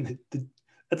probably,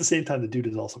 at the same time, the dude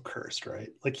is also cursed, right?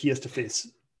 Like he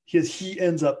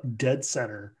ends up dead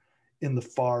center in the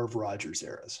Favre Rodgers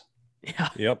eras. Yeah.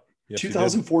 Yep.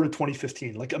 2004 to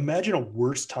 2015. Like imagine a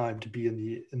worse time to be in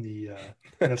the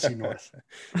NFC North,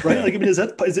 right? Like, I mean,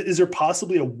 is there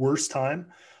possibly a worse time?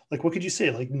 Like, what could you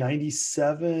say? Like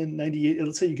 97, 98,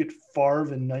 let's say you get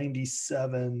Favre in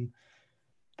 97.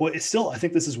 Boy, it's still, I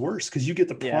think this is worse because you get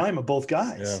the prime of both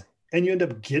guys. Yeah. And you end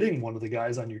up getting one of the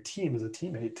guys on your team as a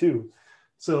teammate too.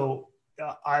 So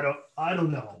I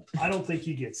don't know. I don't think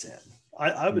he gets in.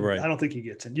 I don't think he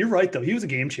gets in. You're right though. He was a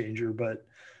game changer, but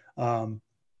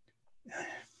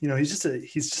he's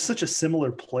just such a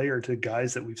similar player to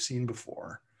guys that we've seen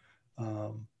before.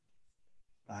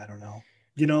 I don't know.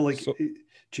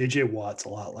 JJ Watt's a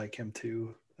lot like him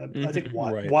too. I think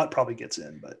Watt probably gets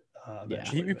in, but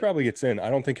he probably gets in. I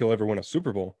don't think he'll ever win a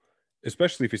Super Bowl,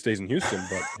 especially if he stays in Houston,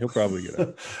 but he'll probably get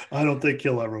in. I don't think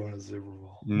he'll ever win a Super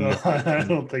Bowl. No, I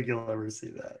don't think you'll ever see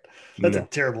that. That's a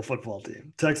terrible football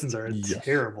team. Texans are a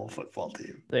terrible football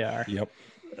team. They are. Yep.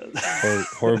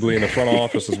 Horribly in the front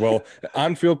office as well.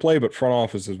 On-field play, but front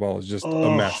office as well is just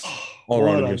a mess all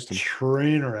around in Houston.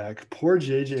 Train wreck. Poor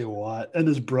JJ Watt and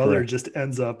his brother just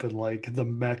ends up in like the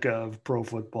mecca of pro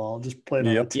football, just playing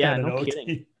on a 10-0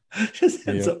 team. Just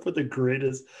ends up with the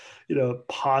greatest,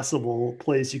 possible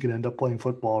place you can end up playing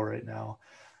football right now.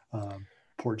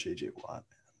 Poor JJ Watt.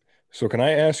 So can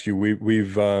I ask you?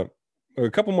 We've a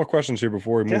couple more questions here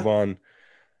before we move on.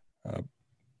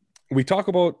 We talk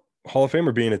about Hall of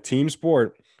Famer being a team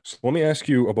sport. So let me ask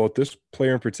you about this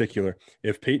player in particular.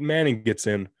 If Peyton Manning gets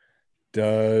in,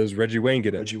 does Reggie Wayne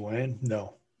get in? Reggie Wayne?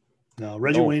 No.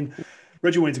 Reggie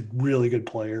Wayne's a really good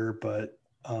player, but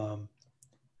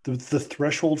the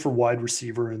threshold for wide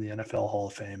receiver in the NFL Hall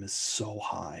of Fame is so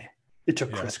high. It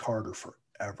took Chris Carter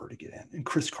forever to get in, and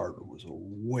Chris Carter was a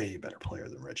way better player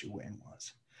than Reggie Wayne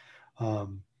was.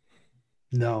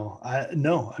 No.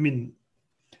 I mean,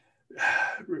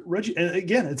 Reggie, and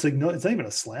again, it's like, no, it's not even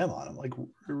a slam on him. Like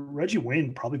Reggie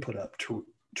Wayne probably put up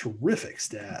terrific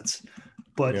stats,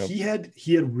 but he had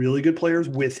really good players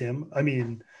with him. I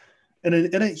mean,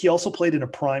 and he also played in a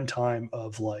prime time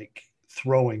of like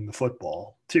throwing the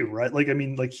football too, right? Like, I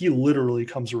mean, like he literally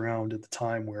comes around at the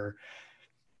time where,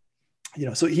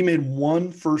 so he made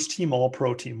one first team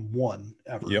All-Pro team, one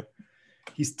ever. Yep.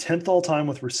 He's 10th all time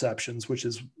with receptions, which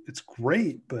it's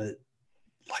great, but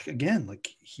like, again, like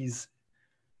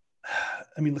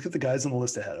look at the guys on the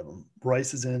list ahead of him.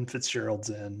 Bryce is in, Fitzgerald's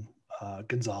in,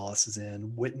 Gonzalez is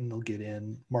in, Witten will get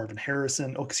in, Marvin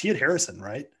Harrison. Oh, because he had Harrison,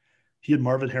 right? He had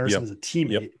Marvin Harrison as a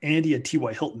teammate, and he had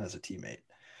T.Y. Hilton as a teammate.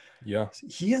 Yeah. So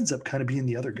he ends up kind of being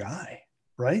the other guy,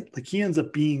 right? Like he ends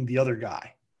up being the other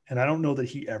guy. And I don't know that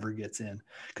he ever gets in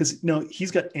because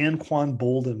he's got Anquan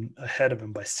Bolden ahead of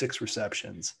him by 6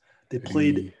 receptions. They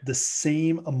played the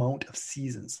same amount of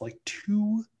seasons, like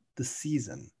 2 the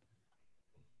season.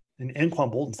 And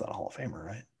Anquan Bolden's not a Hall of Famer,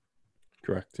 right?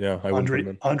 Correct. Yeah.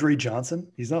 Andre Johnson,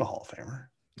 he's not a Hall of Famer.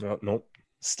 Nope.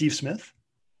 Steve Smith?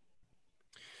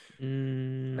 I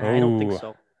don't think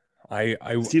so. I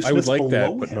would like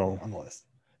that, but no. On the list.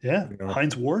 Yeah.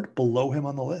 Hines Ward below him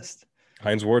on the list.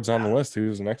 Hines Ward's on the list.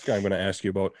 Who's the next guy I'm going to ask you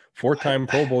about? 4-time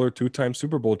Pro Bowler, 2-time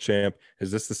Super Bowl champ.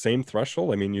 Is this the same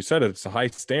threshold? I mean, you said it's a high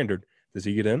standard. Does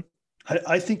he get in?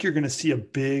 I think you're going to see a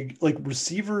big, like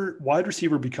wide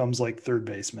receiver becomes like third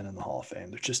baseman in the Hall of Fame.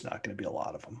 There's just not going to be a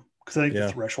lot of them because I think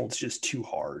the threshold's just too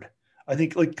hard. I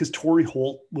think because Torrey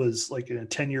Holt was like in a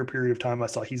 10-year period of time, I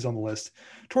saw he's on the list.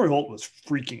 Torrey Holt was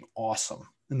freaking awesome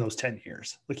in those 10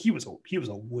 years. Like he was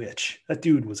a witch. That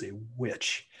dude was a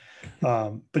witch.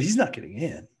 But he's not getting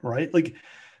in, right? Like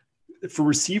for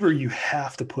receiver, you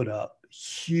have to put up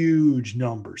huge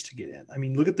numbers to get in. I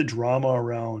mean, look at the drama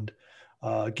around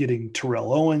getting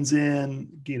Terrell Owens in,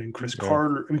 getting Chris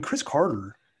Carter. I mean, Chris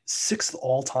Carter, 6th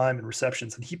all time in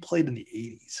receptions, and he played in the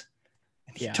 80s.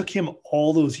 And he took him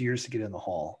all those years to get in the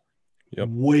Hall. Yep.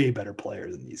 Way better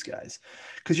player than these guys.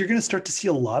 Because you're going to start to see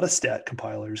a lot of stat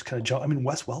compilers kind of jump. I mean,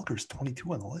 Wes Welker's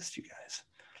 22 on the list, you guys.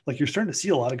 Like you're starting to see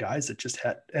a lot of guys that just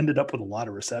ended up with a lot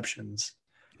of receptions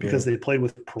because they played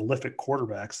with prolific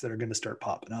quarterbacks that are going to start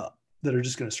popping up, that are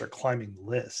just going to start climbing the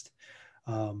list.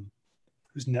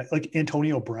 Who's next? Like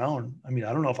Antonio Brown. I mean,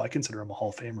 I don't know if I consider him a Hall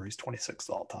of Famer. He's 26th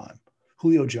all time.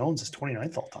 Julio Jones is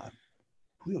 29th all time.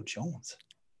 Julio Jones.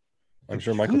 I'm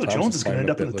sure Julio Jones is going to end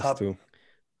up in the top. Too.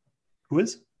 Who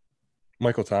is?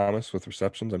 Michael Thomas with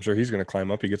receptions. I'm sure he's going to climb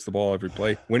up. He gets the ball every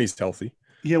play when he's healthy.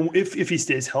 Yeah, if he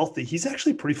stays healthy, he's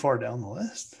actually pretty far down the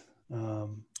list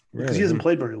because he hasn't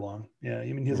played very long. Yeah,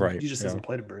 I mean, he just hasn't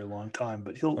played a very long time,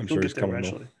 but he'll get there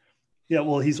eventually. Yeah,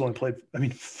 well, he's only played. I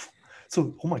mean,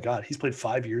 so oh my God, he's played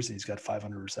 5 years and he's got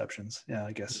 500 receptions. Yeah,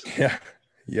 I guess.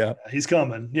 Yeah, he's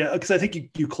coming. Yeah, because I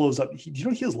think you close up. He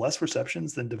has less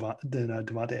receptions than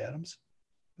Devontae Adams.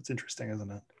 That's interesting, isn't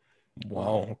it?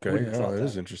 Wow. Okay. Yeah, that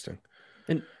is interesting.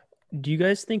 And do you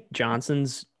guys think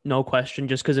Johnson's no question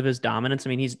just because of his dominance? I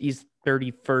mean, he's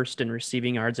 31st in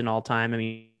receiving yards in all time. I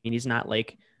mean, he's not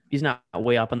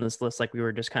way up on this list like we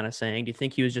were just kind of saying. Do you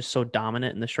think he was just so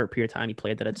dominant in the short period of time he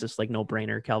played that it's just like no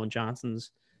brainer? Calvin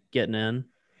Johnson's getting in.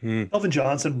 Calvin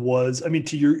Johnson was, I mean,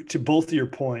 to both of your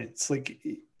points, like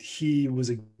he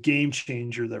was a game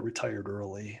changer that retired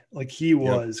early. Like he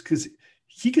was, because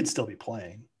he could still be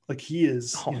playing. Like he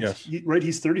is, right?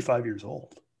 He's 35 years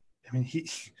old. I mean, he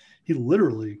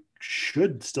literally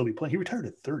should still be playing. He retired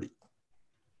at 30.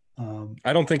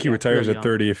 I don't think he retires at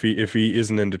 30 if he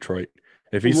isn't in Detroit.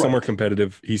 If he's somewhere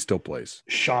competitive, he still plays.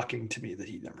 Shocking to me that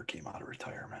he never came out of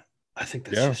retirement. I think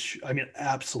that's just, I mean,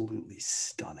 absolutely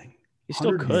stunning. He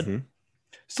still could. Mm-hmm.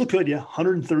 Still could, yeah.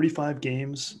 135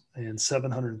 games and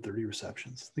 730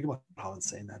 receptions. Think about how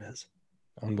insane that is.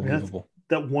 Unbelievable.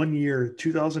 I mean, that 1 year,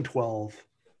 2012,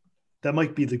 that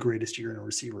might be the greatest year in a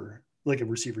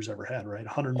receiver's ever had, right?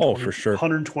 For sure.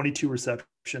 122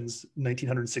 receptions,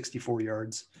 1,964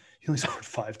 yards. He only scored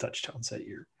 5 touchdowns that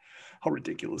year. How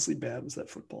ridiculously bad was that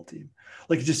football team?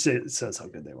 Like it says how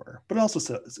good they were, but it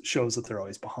also shows that they're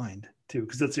always behind too,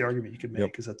 because that's the argument you could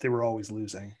make is that they were always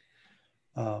losing.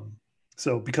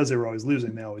 So because they were always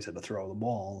losing, they always had to throw the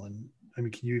ball. And I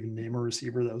mean, can you even name a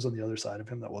receiver that was on the other side of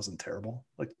him that wasn't terrible?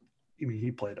 Like, I mean,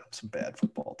 he played up some bad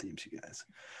football teams, you guys.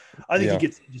 I think he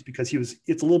gets just because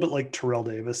it's a little bit like Terrell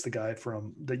Davis, the guy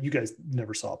that you guys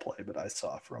never saw play, but I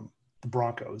saw from the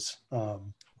Broncos.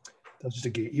 That was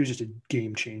just he was just a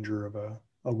game changer of a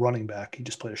running back. He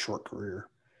just played a short career.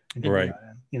 And he got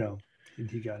in, and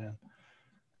he got in.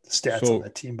 The stats on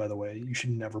that team, by the way, you should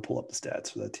never pull up the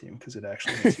stats for that team because it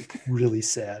actually makes you really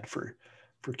sad for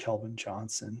for Kelvin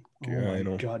Johnson. Yeah, oh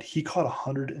my God. He caught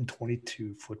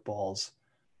 122 footballs.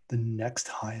 The next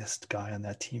highest guy on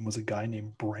that team was a guy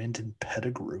named Brandon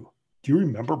Pettigrew. Do you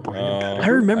remember Brandon Pettigrew? I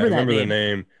remember that name. The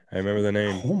name. I remember the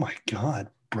name. Oh my God.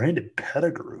 Brandon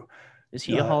Pettigrew. Is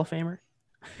he a Hall of Famer?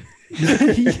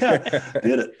 Yeah.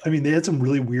 They had some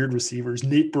really weird receivers.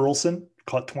 Nate Burleson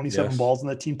caught 27 balls on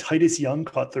that team. Titus Young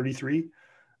caught 33.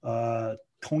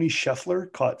 Tony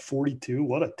Scheffler caught 42.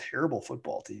 What a terrible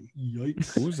football team.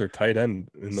 Yikes. Who was their tight end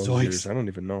in those years? I don't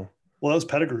even know. Well, that was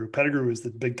Pettigrew. Pettigrew is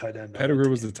the big tight end. Pettigrew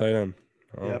was the tight end.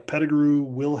 Oh. Yeah, Pettigrew,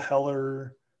 Will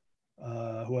Heller,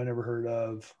 who I never heard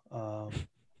of.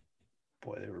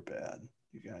 Boy, they were bad.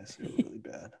 You guys, they were really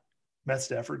bad. Matt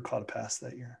Stafford caught a pass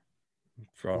that year.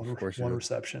 Of course, one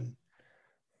reception.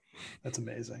 That's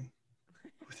amazing.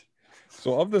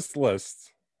 So of this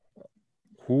list,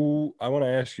 who I want to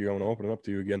ask you, I want to open it up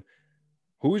to you again.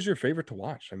 Who is your favorite to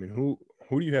watch? I mean, who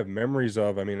do you have memories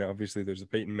of? I mean, obviously there's the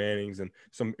Peyton Mannings and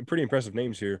some pretty impressive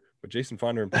names here, but Jason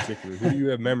Fonder in particular, who do you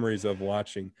have memories of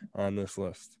watching on this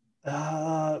list?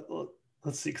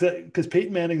 Let's see, because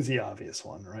Peyton Manning's the obvious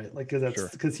one, right? Like,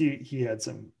 because he had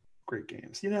some great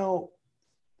games,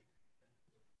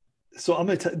 So I'm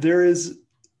gonna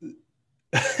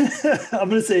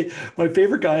say my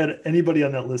favorite guy and anybody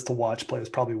on that list to watch play is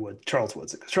probably Charles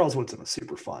Woodson, because Charles Woodson was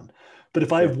super fun. But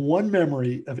if I have one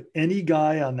memory of any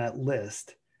guy on that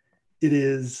list, it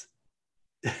is,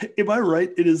 am I right?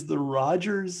 It is the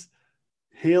Rodgers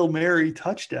Hail Mary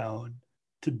touchdown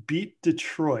to beat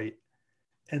Detroit.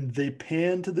 And they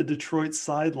pan to the Detroit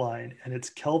sideline and it's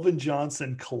Kelvin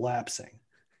Johnson collapsing.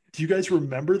 Do you guys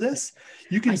remember this?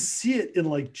 You can see it in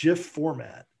like GIF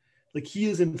format. Like he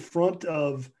is in front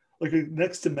of, like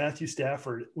next to Matthew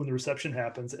Stafford when the reception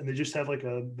happens, and they just have like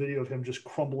a video of him just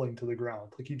crumbling to the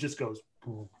ground. Like he just goes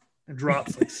boom and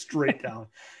drops like straight down.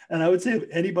 And I would say of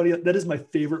anybody, that is my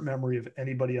favorite memory of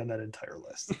anybody on that entire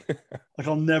list. Like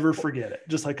I'll never forget it.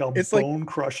 Just like how bone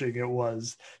crushing it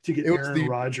was to get Aaron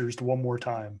Rodgers one more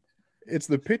time. It's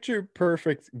the picture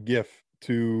perfect GIF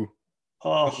to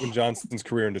Kelvin Johnson's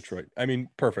career in Detroit. I mean,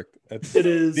 perfect. It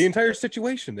is the entire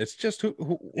situation. It's just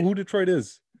who Detroit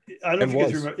is. I don't know if you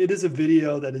guys remember. It is a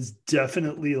video that is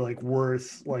definitely like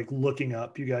worth like looking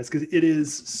up, you guys, because it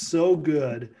is so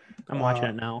good. I'm watching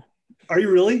it now. Are you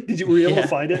really? Were you able to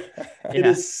find it? It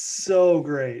is so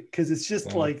great because it's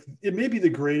just like it may be the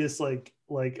greatest like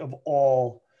of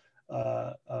all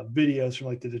videos from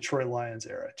like the Detroit Lions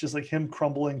era. Just like him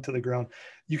crumbling to the ground.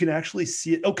 You can actually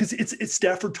see it. Oh, because it's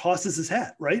Stafford tosses his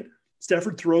hat, right?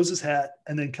 Stafford throws his hat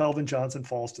and then Kelvin Johnson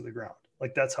falls to the ground.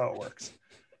 Like that's how it works.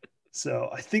 So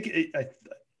I think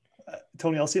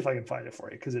Tony, I'll see if I can find it for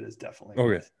you because it is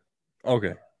definitely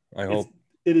okay. I hope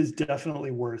it is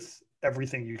definitely worth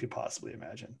everything you could possibly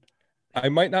imagine. I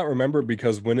might not remember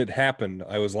because when it happened,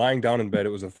 I was lying down in bed. It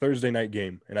was a Thursday night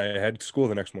game and I had school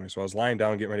the next morning. So I was lying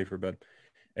down getting ready for bed.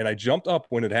 And I jumped up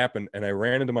when it happened and I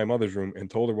ran into my mother's room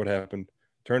and told her what happened,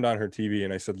 turned on her TV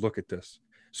and I said, look at this.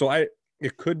 So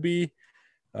it could be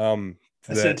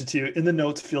I sent it to you in the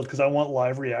notes field because I want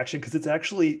live reaction because it's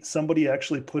actually somebody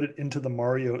actually put it into the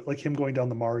Mario, like him going down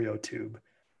the Mario tube.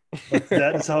 Like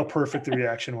that is how perfect the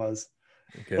reaction was.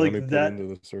 Okay, like let me put it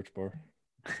into the search bar.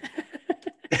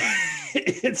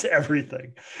 It's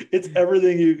everything. It's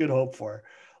everything you could hope for.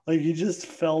 Like he just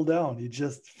fell down.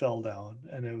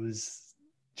 And it was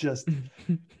just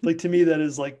like, to me, that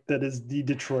is the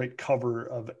Detroit cover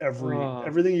of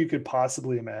everything you could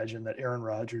possibly imagine that Aaron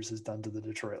Rodgers has done to the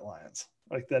Detroit Lions.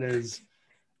 Like it is.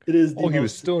 He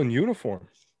was still in uniform.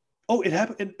 Oh, it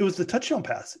happened. It was the touchdown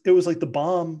pass. It was like the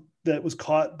bomb that was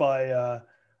caught by I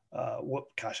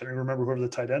don't even remember whoever the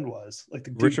tight end was. Like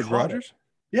the Richard Rodgers.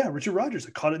 Yeah, Richard Rodgers. I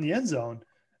caught it in the end zone,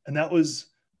 and that was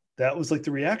like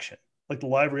the reaction. Like the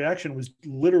live reaction was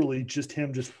literally just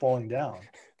him just falling down.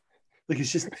 Like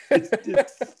it's just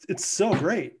it's so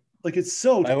great. Like it's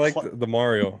so. I like the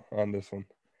Mario on this one.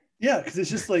 Yeah, because it's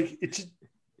just like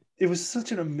it was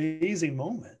such an amazing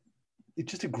moment. It's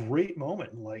just a great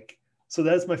moment. Like so,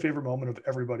 that's my favorite moment of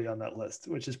everybody on that list,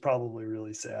 which is probably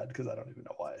really sad because I don't even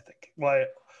know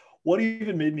what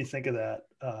even made me think of that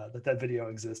that video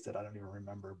existed. I don't even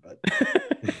remember, but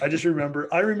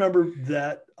I remember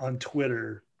that on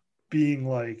Twitter being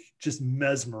like just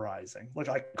mesmerizing. Like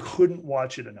I couldn't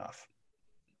watch it enough.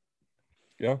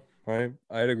 Yeah,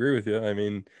 I'd agree with you. I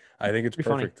mean, I think it's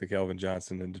perfect to Kelvin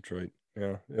Johnson in Detroit.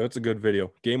 Yeah, it's a good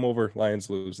video. Game over, Lions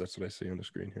lose. That's what I see on the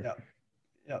screen here.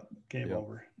 Yeah, game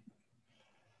over.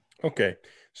 Okay,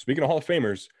 speaking of Hall of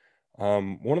Famers,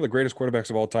 one of the greatest quarterbacks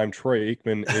of all time, Troy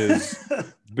Aikman, is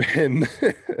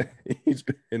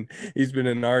he's been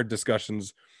in our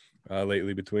discussions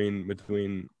lately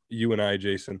between you and I,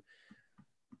 Jason.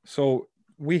 So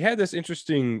we had this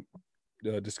interesting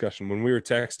discussion when we were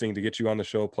texting to get you on the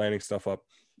show, planning stuff up.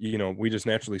 We just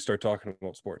naturally start talking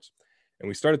about sports, and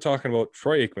we started talking about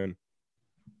Troy Aikman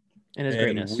and his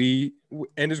greatness.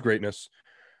 And his greatness.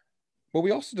 But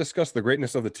we also discussed the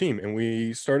greatness of the team, and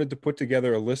we started to put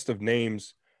together a list of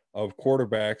names of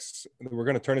quarterbacks that we're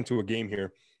going to turn into a game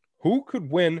here. Who could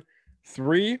win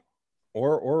 3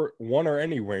 or one or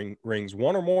any rings,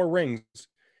 one or more rings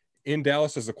in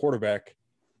Dallas as a quarterback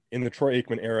in the Troy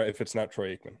Aikman era if it's not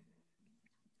Troy Aikman?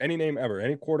 Any name ever,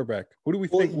 any quarterback. Who do we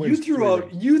think wins?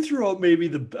 You threw out maybe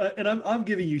and I'm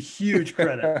giving you huge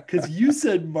credit because you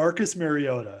said Marcus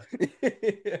Mariota.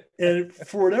 And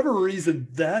for whatever reason,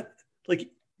 that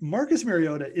Marcus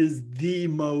Mariota is the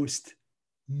most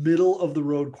middle of the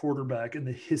road quarterback in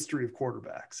the history of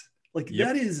quarterbacks.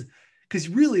 That is, because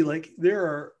really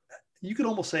you could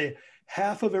almost say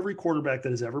half of every quarterback that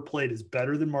has ever played is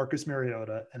better than Marcus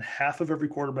Mariota, and half of every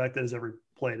quarterback that has ever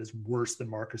played is worse than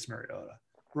Marcus Mariota.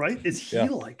 Right? Is he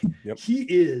he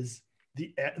is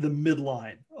the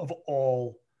midline of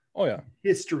all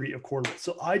history of quarterbacks.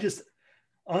 So I just,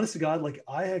 honest to God,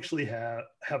 I actually have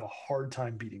a hard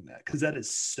time beating that because that is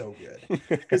so good.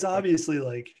 Because obviously,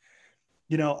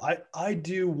 I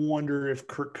do wonder if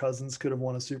Kirk Cousins could have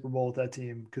won a Super Bowl with that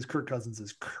team because Kirk Cousins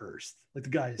is cursed. The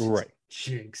guy is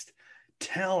jinxed.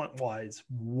 Talent-wise,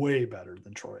 way better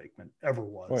than Troy Aikman ever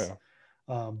was.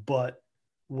 But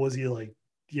was he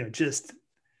just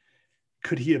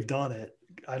could he have done it?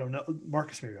 I don't know.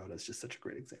 Marcus Mariota is just such a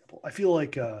great example. I feel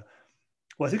like, I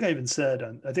think I even said,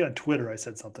 I think on Twitter, I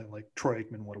said something like Troy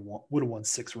Aikman would have won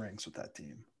 6 rings with that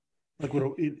team.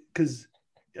 Tony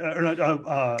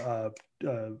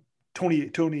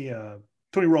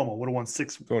Romo would have won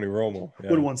 6. Tony Romo would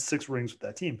have won 6 rings with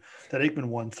that team. That Aikman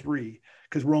won 3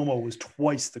 because Romo was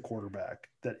twice the quarterback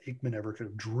that Aikman ever could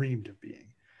have dreamed of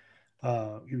being.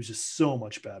 He was just so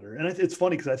much better. And it's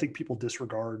funny because I think people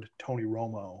disregard Tony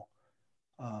Romo.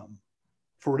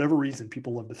 For whatever reason,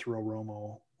 people love to throw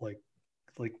Romo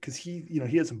because he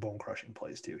had some bone crushing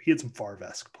plays too. He had some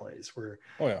Favre-esque plays where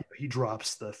he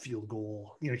drops the field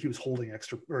goal. He was holding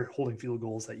field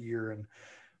goals that year, and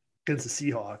against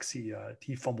the Seahawks,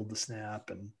 he fumbled the snap,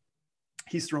 and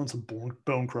he's thrown some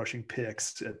bone crushing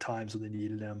picks at times when they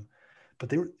needed him.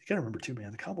 But you got to remember too,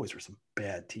 man, the Cowboys were some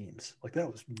bad teams.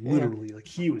 That was literally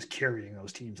he was carrying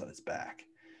those teams on his back.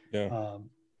 Yeah.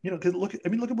 Because look at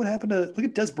what happened look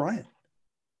at Dez Bryant.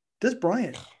 Dez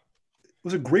Bryant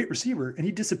was a great receiver, and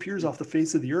he disappears off the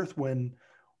face of the earth when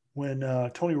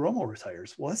Tony Romo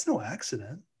retires. Well, that's no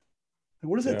accident.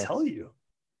 What does that tell you?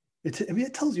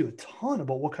 It tells you a ton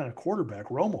about what kind of quarterback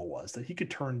Romo was, that he could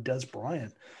turn Dez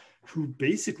Bryant, who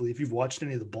basically, if you've watched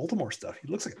any of the Baltimore stuff, he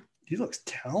looks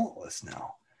talentless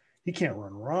now. He can't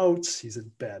run routes. He's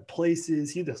in bad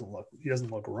places. He doesn't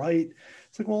look right.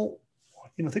 It's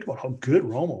think about how good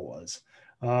Romo was.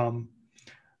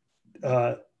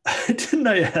 Didn't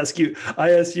I ask you?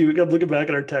 I asked you. I'm looking back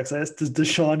at our text. I asked, does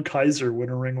DeShone Kizer win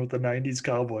a ring with the '90s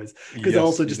Cowboys? Because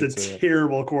also just a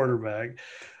terrible quarterback.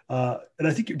 And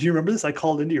I think, do you remember this? I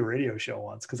called into your radio show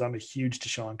once because I'm a huge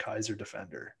DeShone Kizer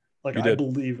defender. I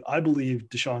believe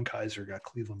DeShone Kizer got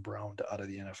Cleveland Browned out of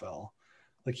the NFL.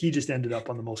 He just ended up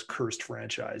on the most cursed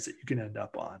franchise that you can end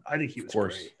up on. I think he was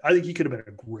great. I think he could have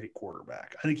been a great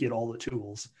quarterback. I think he had all the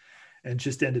tools, and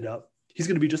just ended up. He's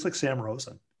going to be just like Sam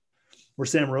Rosen, where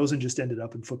Sam Rosen just ended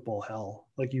up in football hell.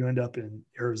 You end up in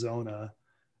Arizona,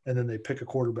 and then they pick a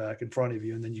quarterback in front of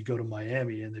you, and then you go to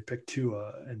Miami and they pick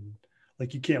Tua, and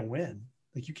you can't win.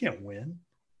 You can't win.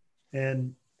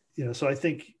 And so I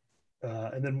think.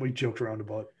 And then we joked around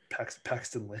about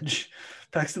Paxton Lynch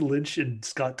and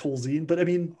Scott Tolzien. But I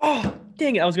mean, oh,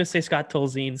 dang it. I was going to say Scott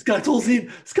Tolzien. Scott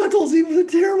Tolzien was a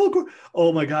terrible.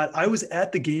 Oh my God. I was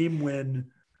at the game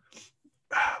when,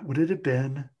 what had it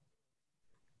been?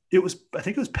 I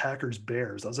think it was Packers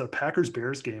Bears. I was at a Packers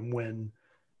Bears game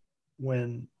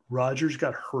when Rodgers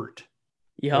got hurt.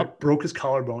 Yep. Broke his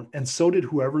collarbone. And so did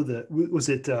whoever was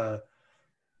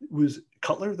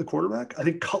Cutler, the quarterback? I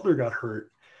think Cutler got hurt.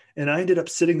 And I ended up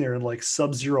sitting there in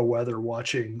sub-zero weather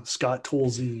watching Scott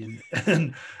Tolzien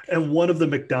and one of the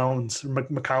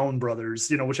McCown brothers,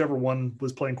 whichever one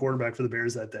was playing quarterback for the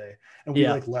Bears that day. And we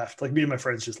left. Me and my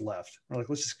friends just left. We're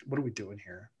what are we doing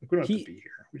here? We don't have to be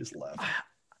here. We just left.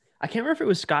 I can't remember if it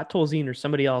was Scott Tolzien or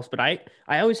somebody else, but I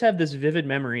always have this vivid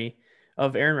memory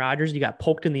of Aaron Rodgers. He got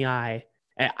poked in the eye.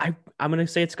 And I'm going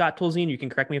to say it's Scott Tolzien. You can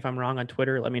correct me if I'm wrong on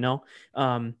Twitter. Let me know.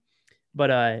 But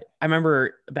I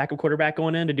remember a backup quarterback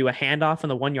going in to do a handoff on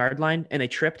the 1 yard line, and they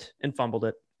tripped and fumbled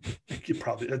it.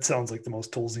 That sounds like the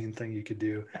most Tolzien thing you could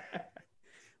do.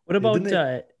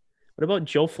 What about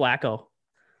Joe Flacco?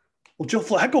 Well, Joe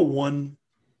Flacco won.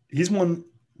 He's won.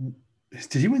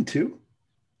 Did he win 2?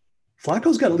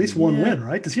 Flacco's got at least one win,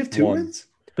 right? Does he have 2 wins?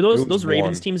 But those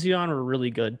Ravens teams he's on were really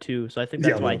good too. So I think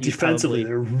that's why he's defensively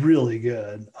they're really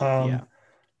good.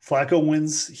 Flacco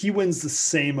wins. He wins the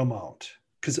same amount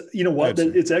because you know what?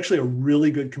 It's actually a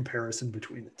really good comparison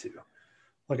between the two.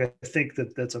 Like I think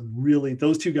that's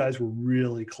those two guys were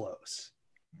really close.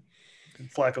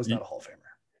 And Flacco's not a Hall of Famer.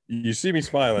 You see me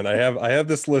smiling. I have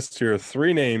this list here,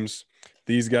 3 names.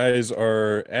 These guys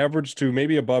are average to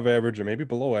maybe above average or maybe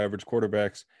below average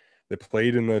quarterbacks that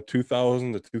played in the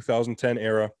 2000 to 2010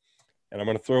 era. And I'm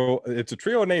going to it's a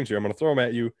trio of names here. I'm going to throw them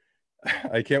at you.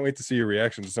 I can't wait to see your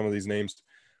reaction to some of these names.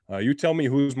 You tell me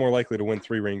who's more likely to win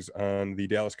 3 rings on the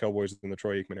Dallas Cowboys in the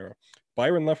Troy Aikman era.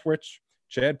 Byron Leftwich,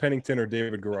 Chad Pennington, or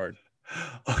David Garrard?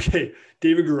 Okay,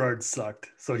 David Garrard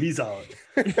sucked, so he's out.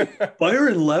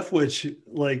 Byron Leftwich,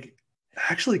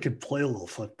 actually could play a little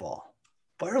football.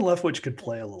 Byron Leftwich could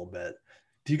play a little bit.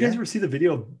 Do you guys ever see the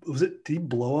video? Did he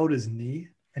blow out his knee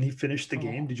and he finished the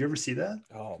game? Did you ever see that?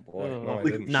 Oh boy, no, I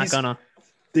didn't. Not gonna.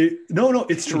 No,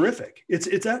 it's terrific.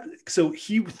 So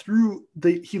he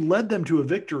led them to a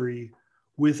victory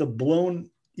with a blown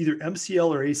either MCL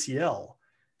or ACL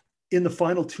in the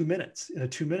final 2 minutes in a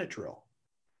 2-minute drill.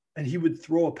 And he would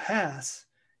throw a pass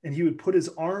and he would put his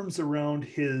arms around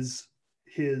his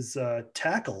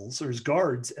tackles or his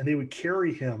guards, and they would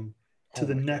carry him to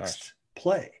the next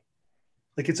play.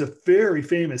 It's a very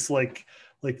famous like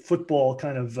football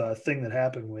kind of thing that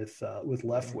happened with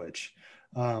Leftwich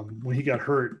when he got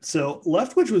hurt. So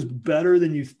Leftwich was better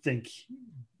than you think.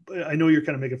 I know you're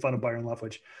kind of making fun of Byron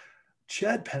Leftwich.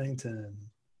 Chad Pennington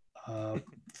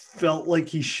felt like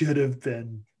he should have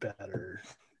been better.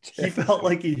 He felt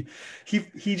like he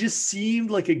just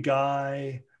seemed like a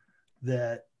guy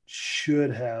that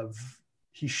should have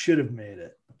made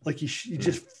it. He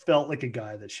just felt like a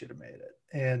guy that should have made it.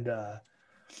 And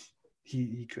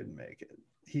he couldn't make it.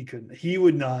 He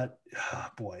would not,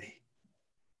 boy,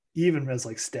 even as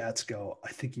stats go,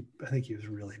 I think he was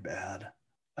really bad.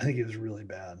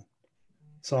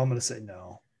 So I'm going to say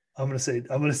no. I'm going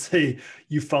to say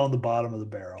you found the bottom of the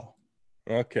barrel.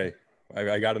 Okay.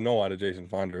 I got to know out of Jason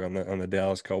Fonder on the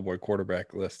Dallas Cowboy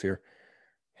quarterback list here.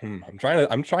 I'm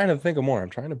trying to think of more. I'm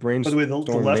trying to brainstorm. By the way,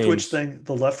 the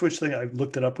Leftwich thing, I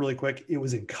looked it up really quick. It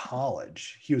was in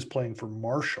college. He was playing for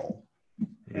Marshall,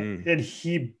 and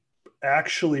he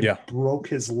actually broke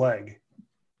his leg.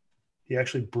 He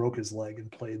actually broke his leg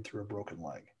and played through a broken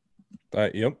leg.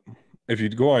 Yep. If you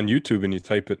go on YouTube and you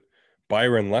type it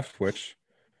Byron Leftwich,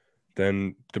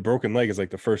 then the broken leg is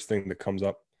the first thing that comes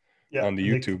up on the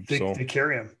YouTube. They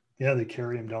carry him. Yeah, they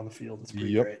carry him down the field. It's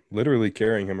pretty great. Literally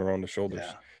carrying him around the shoulders.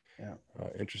 Yeah.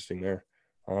 Interesting there.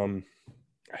 I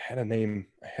had a name.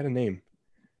 And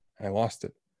I lost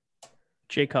it.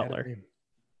 Jay Cutler.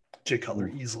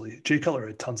 Easily. Jay Cutler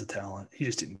had tons of talent. He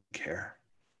just didn't care.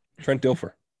 Trent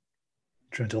Dilfer.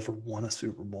 Trent Dilfer won a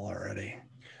Super Bowl already.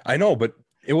 I know, but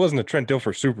it wasn't a Trent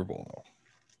Dilfer Super Bowl though.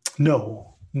 No.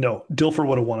 Dilfer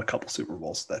would have won a couple Super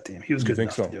Bowls with that team. He was good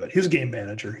enough to do it. He was a game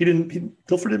manager.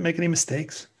 Dilfer didn't make any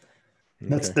mistakes.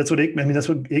 That's what Aikman. That's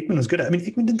what Aikman was good at.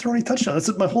 Aikman didn't throw any touchdowns.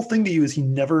 That's my whole thing to you is he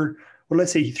never. What did I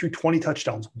say? He threw 20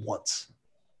 touchdowns once,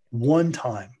 one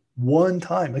time.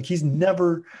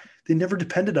 They never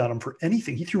depended on him for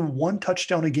anything. He threw 1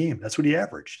 touchdown a game. That's what he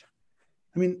averaged.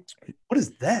 What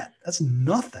is that? That's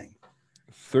nothing.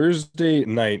 Thursday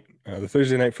night, the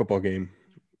Thursday night football game,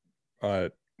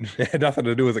 had nothing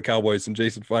to do with the Cowboys. And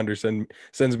Jason Fonder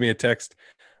sends me a text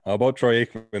about Troy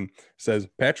Aikman. Says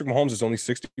Patrick Mahomes is only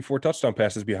 64 touchdown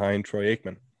passes behind Troy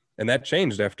Aikman, and that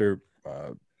changed after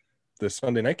the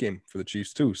Sunday night game for the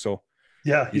Chiefs too. So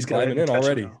he's climbing in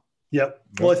already. Yep.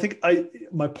 Well,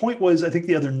 my point was, I think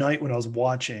the other night when I was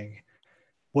watching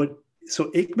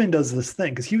so Aikman does this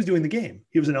thing because he was doing the game.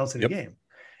 He was announcing the game.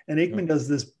 And Aikman does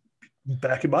this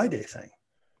back in my day thing,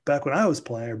 back when I was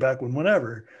playing or back when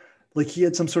whenever, he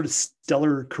had some sort of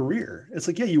stellar career. It's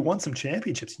you won some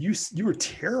championships. You were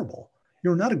terrible.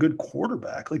 You were not a good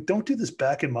quarterback. Don't do this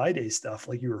back in my day stuff.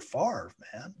 You were Favre,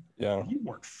 man. Yeah. You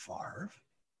weren't Favre.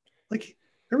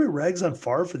 Everybody rags on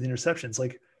Favre for the interceptions.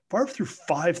 Favre threw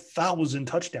 5,000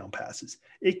 touchdown passes.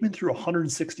 Aikman threw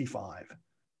 165.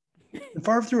 And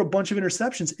Favre threw a bunch of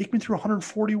interceptions. Aikman threw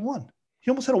 141. He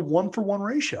almost had a 1-for-1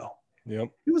 ratio.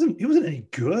 Yep. He wasn't any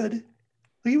good.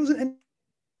 He wasn't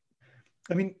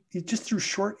any, he just threw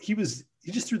short. He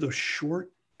just threw those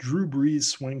short Drew Brees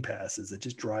swing passes that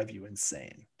just drive you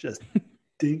insane. Just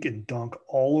dink and dunk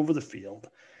all over the field.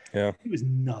 Yeah. He was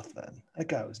nothing. That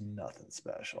guy was nothing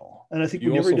special. And I think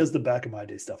whenever he does the back of my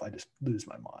day stuff, I just lose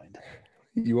my mind.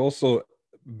 You also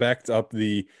backed up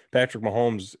the Patrick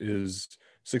Mahomes is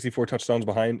 64 touchdowns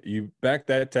behind. You backed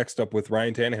that text up with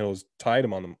Ryan Tannehill's tied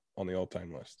him on the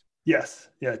all-time list. Yes.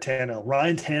 Yeah, Tannehill.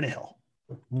 Ryan Tannehill.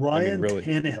 Really.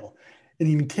 Tannehill. And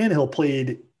even Tannehill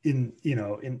played in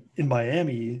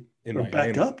Miami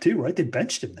backed up too, right? They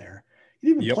benched him there. He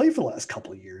didn't even play for the last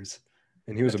couple of years.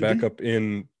 And he was a backup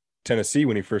in Tennessee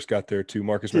when he first got there to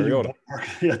Marcus Mariota.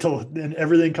 Yeah, and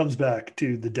everything comes back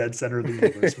to the dead center of the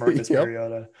universe, Marcus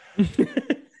Mariota.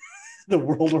 The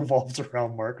world revolves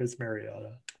around Marcus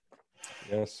Mariota.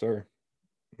 Yes, sir.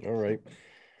 All right.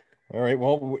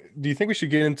 Well, do you think we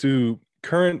should get into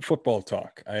current football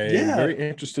talk? I am very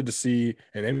interested to see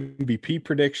an MVP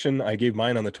prediction. I gave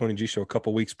mine on the Tony G Show a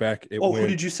couple weeks back. Who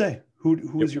did you say? Who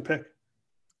was your pick?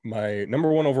 My number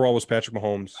one overall was Patrick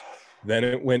Mahomes. Then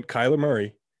it went Kyler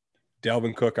Murray,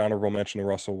 Dalvin Cook, honorable mention to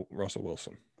Russell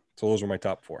Wilson. So those were my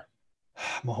top four.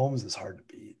 Mahomes is hard to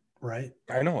beat, right?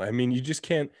 I know. I mean, you just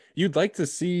can't. You'd like to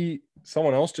see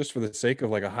someone else just for the sake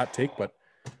of like a hot take, but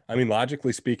I mean,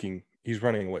 logically speaking, he's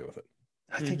running away with it.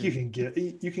 I think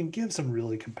you can give some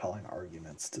really compelling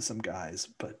arguments to some guys,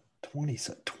 but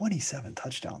 27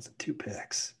 touchdowns and 2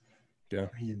 picks. Yeah.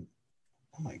 I mean,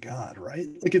 oh my God, right?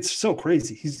 Like, it's so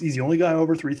crazy. He's the only guy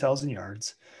over 3,000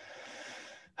 yards.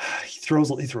 He throws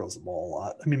the ball a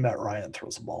lot. I mean, Matt Ryan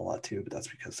throws the ball a lot too, but that's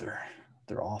because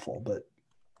they're awful. But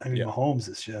I mean, Mahomes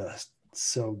is just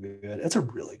so good. It's a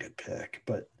really good pick.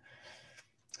 But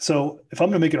so if I'm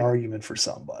going to make an argument for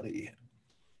somebody,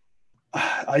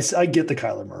 I get the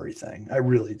Kyler Murray thing. I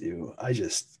really do. I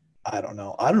don't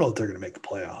know. I don't know if they're going to make the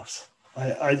playoffs.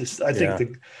 I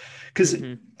think because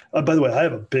by the way, I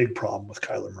have a big problem with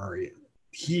Kyler Murray.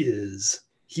 He is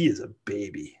a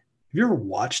baby. Have you ever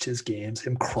watched his games?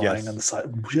 Him crying on the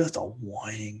side, just a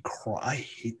whining cry. I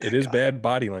hate that. It is bad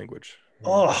body language.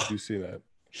 Oh, you see that?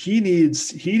 He needs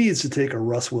to take a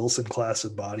Russ Wilson class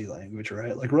of body language,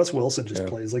 right? Like Russ Wilson just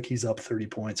plays like he's up 30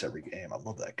 points every game. I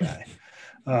love that guy.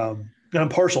 And I'm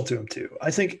partial to him too. I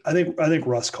think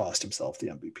Russ cost himself the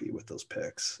MVP with those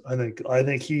picks. I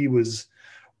think he was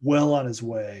well on his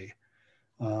way.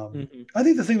 I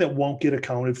think the thing that won't get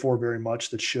accounted for very much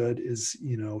that should is,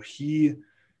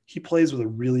 he plays with a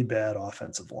really bad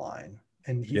offensive line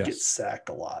and he gets sacked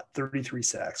a lot, 33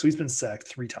 sacks. So he's been sacked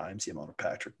 3 times the amount of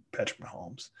Patrick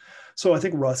Mahomes. So I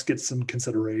think Russ gets some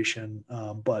consideration.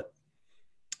 But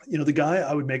the guy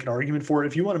I would make an argument for,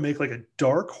 if you want to make like a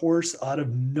dark horse out of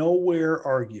nowhere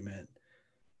argument,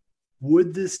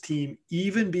 would this team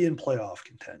even be in playoff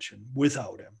contention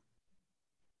without him?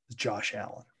 Is Josh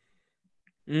Allen.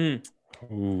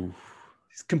 Ooh.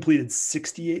 He's completed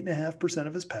 68.5%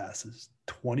 of his passes,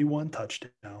 21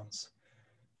 touchdowns,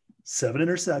 7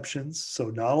 interceptions.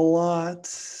 So not a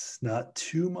lot, not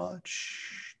too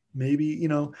much. Maybe,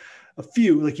 a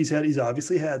few. Like he's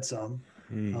obviously had some.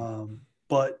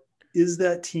 But is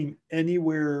that team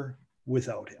anywhere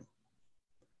without him?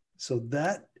 So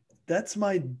that's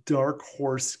my dark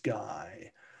horse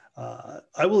guy.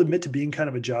 I will admit to being kind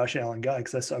of a Josh Allen guy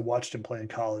because I watched him play in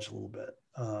college a little bit.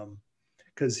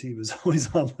 Because he was always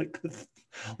on like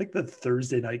the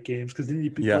Thursday night games because he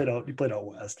played out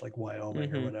west, like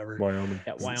Wyoming or whatever. Wyoming.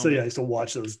 Yeah, Wyoming. So I used to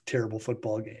watch those terrible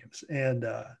football games, and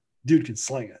dude can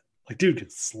sling it. Like dude can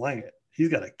sling it. He's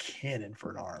got a cannon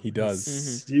for an arm. He does.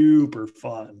 Super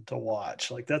fun to watch.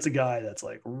 Like that's a guy that's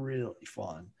like really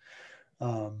fun.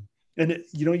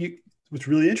 What's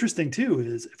really interesting too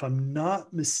is if I'm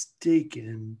not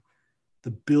mistaken,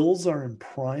 the Bills are in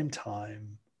prime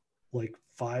time, like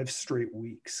 5 straight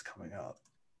weeks coming up,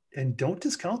 and don't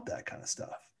discount that kind of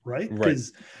stuff, right?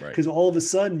 Because all of a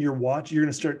sudden you're going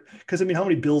to start. Because I mean, how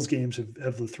many Bills games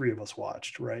have the 3 of us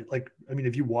watched, right? Like, I mean,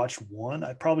 if you watched one,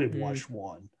 I probably have watched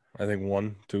one. I think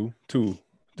 1, 2.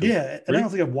 Yeah, and I don't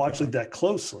think I've watched like that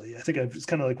closely. I think it's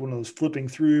kind of like one of those flipping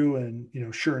through,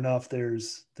 and sure enough,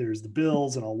 there's the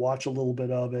Bills, and I'll watch a little bit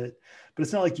of it. But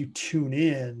it's not like you tune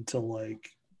in to like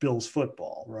Bills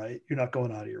football, right? You're not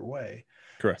going out of your way.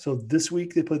 Correct. So this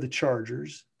week they play the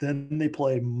Chargers. Then they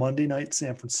play Monday night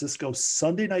San Francisco,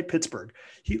 Sunday night Pittsburgh.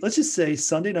 Let's just say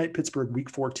Sunday night Pittsburgh, week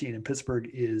 14, and Pittsburgh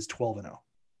is 12-0. Yep.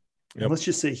 And let's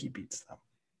just say he beats them.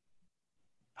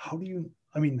 How do you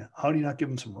not give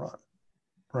him some run?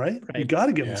 Right? You got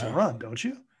to give him some run, don't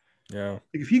you? Yeah. Like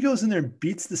if he goes in there and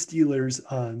beats the Steelers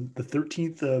on the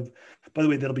 13th of, by the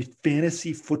way, that'll be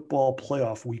fantasy football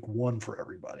playoff week 1 for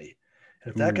everybody.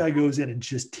 And if that guy goes in and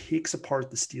just takes apart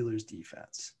the Steelers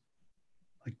defense,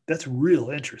 like that's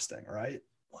real interesting, right?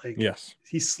 Like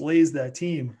he slays that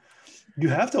team. You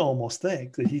have to almost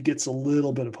think that he gets a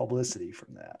little bit of publicity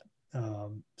from that.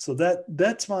 So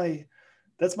that's my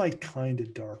That's my kind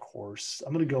of dark horse.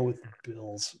 I'm going to go with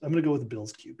Bills. I'm going to go with the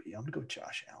Bills QB. I'm going to go with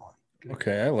Josh Allen.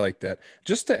 Okay, I like that.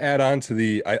 Just to add on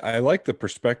to I like the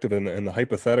perspective and the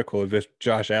hypothetical of if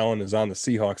Josh Allen is on the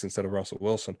Seahawks instead of Russell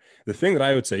Wilson. The thing that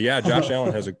I would say, yeah, Josh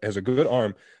Allen has a good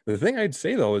arm. The thing I'd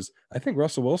say though is I think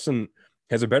Russell Wilson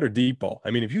has a better deep ball.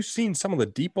 I mean, if you've seen some of the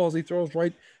deep balls he throws,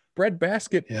 right,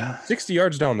 breadbasket, 60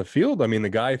 yards down the field. I mean, the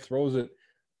guy throws it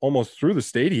almost through the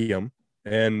stadium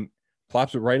and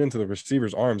plops it right into the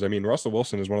receiver's arms. I mean, Russell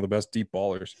Wilson is one of the best deep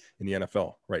ballers in the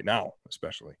NFL right now,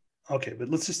 especially. Okay, but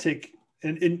let's just take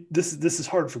and this is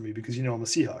hard for me because I'm a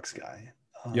Seahawks guy.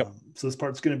 So this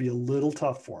part's going to be a little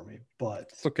tough for me, but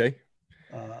it's okay.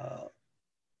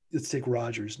 Let's take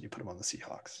Rodgers and you put him on the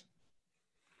Seahawks.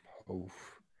 Oh,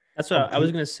 that's what I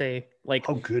was going to say. Like,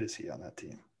 how good is he on that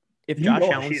team? If Josh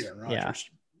Allen's,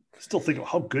 still think of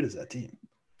how good is that team?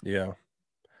 Yeah.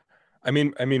 I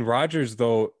mean, Rodgers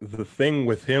though, the thing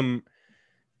with him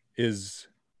is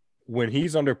when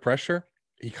he's under pressure,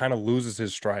 he kind of loses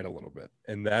his stride a little bit.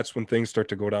 And that's when things start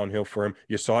to go downhill for him.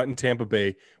 You saw it in Tampa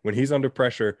Bay. When he's under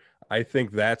pressure, I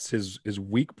think that's his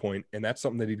weak point, and that's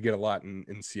something that he'd get a lot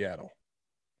in Seattle.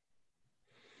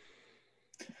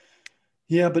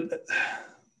 Yeah, but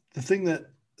the thing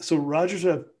so Rodgers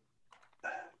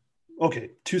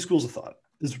two schools of thought.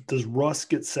 Does Russ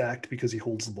get sacked because he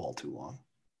holds the ball too long?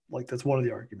 Like, that's one of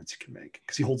the arguments you can make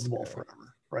because he holds the ball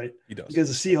forever, right? He does. Because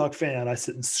as a Seahawk fan, I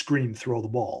sit and scream, throw the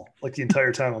ball like the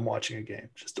entire time I'm watching a game,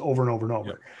 just over and over and over.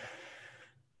 Yep.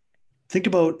 Think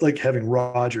about like having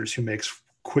Rodgers who makes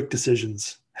quick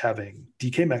decisions, having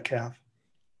DK Metcalf,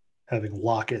 having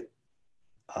Lockett,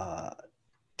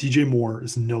 DJ Moore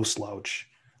is no slouch.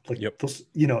 Like those,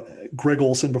 Greg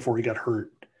Olsen before he got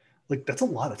hurt. Like, that's a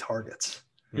lot of targets.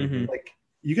 Mm-hmm. Like,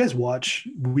 you guys watch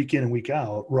week in and week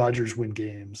out, Rodgers win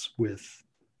games with,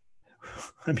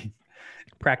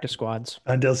 practice squads.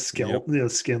 Andell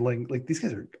Skilling. Like, these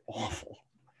guys are awful.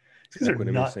 These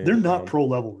guys they're not pro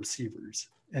level receivers,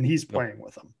 and he's playing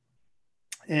with them.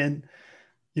 And,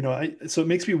 so it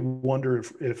makes me wonder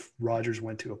if Rodgers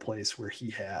went to a place where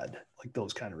he had like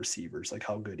those kind of receivers, like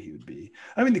how good he would be.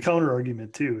 I mean, the counter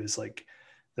argument too is like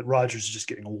that Rodgers is just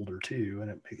getting older too.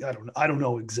 And I don't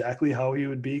know exactly how he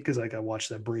would be. Cause like I watched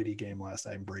that Brady game last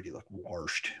night and Brady looked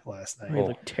washed last night. He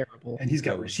looked terrible. And he's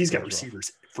got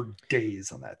receivers for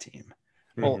days on that team.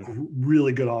 Mm-hmm.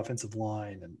 Really good offensive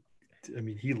line. And I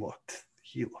mean, he looked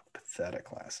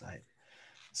pathetic last night.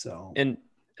 So, and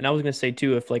I was going to say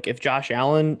too, if Josh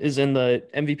Allen is in the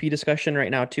MVP discussion right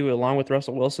now too, along with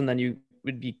Russell Wilson, then you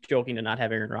would be joking to not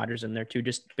have Aaron Rodgers in there too,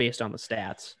 just based on the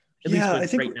stats. I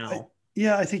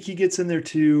think he gets in there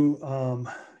too.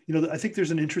 I think there's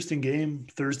an interesting game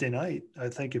Thursday night. I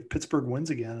think if Pittsburgh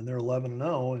wins again and they're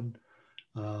 11-0 and,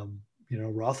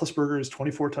 Roethlisberger is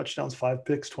 24 touchdowns, 5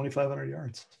 picks, 2,500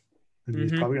 yards. And he's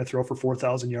probably going to throw for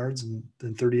 4,000 yards and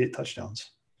 38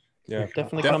 touchdowns. Yeah,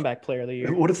 definitely comeback player of the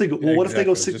year. What if they go? What if they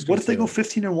go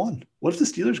 15-1? What if the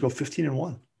Steelers go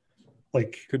 15-1?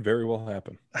 Like, could very well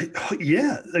happen. I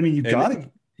mean,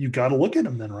 you got to look at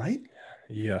them then, right?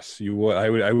 Yes, you would.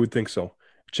 I would think so.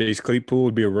 Chase Claypool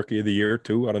would be a rookie of the year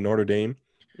too out of Notre Dame.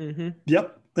 Mm-hmm.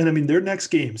 Yep, and I mean their next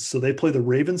games. So they play the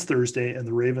Ravens Thursday, and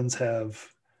the Ravens have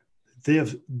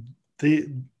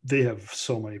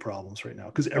so many problems right now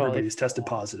because everybody's tested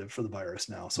positive for the virus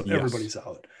now. So everybody's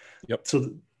out. Yep.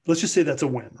 So let's just say that's a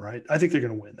win, right? I think they're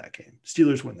going to win that game.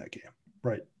 Steelers win that game,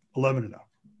 right? 11-0.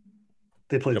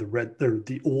 They play they're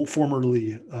the old,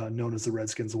 formerly known as the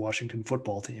Redskins, the Washington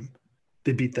football team.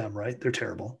 They beat them, right? They're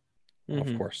terrible. Mm-hmm.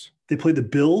 Of course. They play the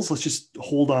Bills. Let's just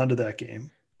hold on to that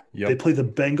game. Yep. They play the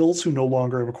Bengals, who no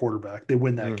longer have a quarterback. They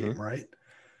win that game, right?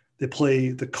 They play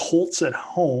the Colts at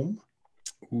home.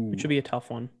 Which should be a tough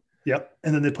one. Yep.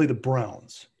 And then they play the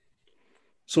Browns.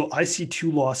 So I see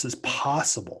 2 losses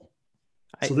possible.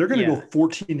 So they're going to go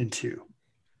 14-2.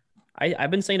 I've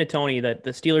been saying to Tony that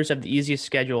the Steelers have the easiest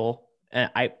schedule.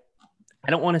 And I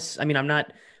don't want to, I'm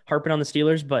not harping on the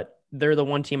Steelers, but they're the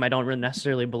one team I don't really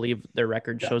necessarily believe their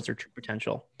record shows their true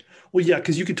potential. Well, yeah,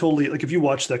 because you could totally, like, if you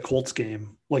watch that Colts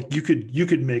game, like you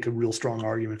could make a real strong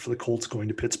argument for the Colts going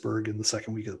to Pittsburgh in the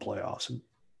second week of the playoffs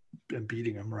and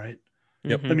beating them, right?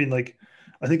 Yep. I mean, like,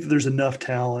 I think that there's enough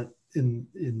talent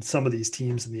in some of these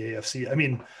teams in the AFC. I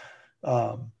mean,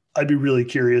 I'd be really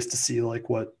curious to see like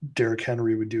what Derrick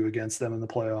Henry would do against them in the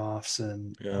playoffs.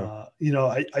 And,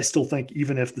 I still think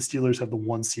even if the Steelers have the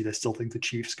 1 seed, I still think the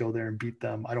Chiefs go there and beat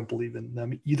them. I don't believe in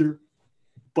them either,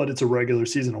 but it's a regular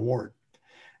season award.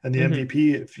 And the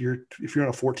MVP, if you're on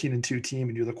a 14-2 team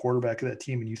and you're the quarterback of that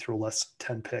team and you throw less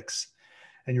than 10 picks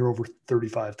and you're over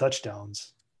 35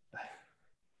 touchdowns,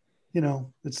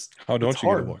 it's how don't you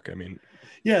hard. get a look? I mean,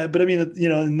 Yeah, but I mean,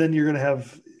 and then you're going to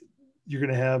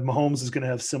have Mahomes is going to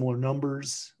have similar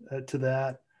numbers to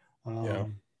that.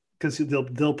 Because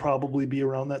they'll probably be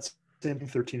around that same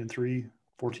 13-3,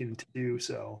 14-2.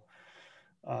 So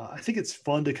I think it's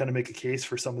fun to kind of make a case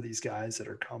for some of these guys that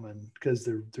are coming, because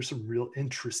there's some real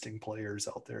interesting players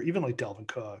out there. Even like Dalvin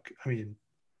Cook. I mean,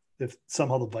 if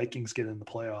somehow the Vikings get in the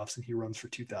playoffs and he runs for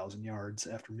 2,000 yards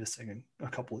after missing a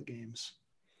couple of games,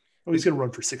 he's going to run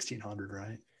for 1,600,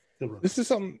 right? This is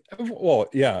something. Well,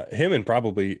 yeah, him and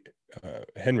probably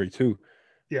Henry too.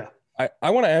 Yeah.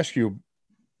 I want to ask you.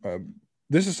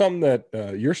 This is something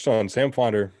that your son Sam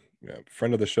Fonder,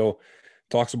 friend of the show,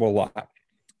 talks about a lot.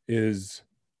 Is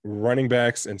running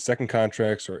backs and second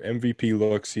contracts or MVP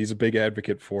looks. He's a big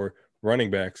advocate for running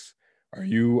backs. Are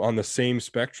you on the same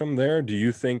spectrum there? Do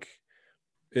you think?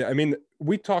 I mean,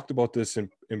 we talked about this in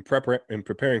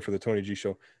preparing for the Tony G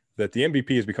show, that the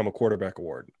MVP has become a quarterback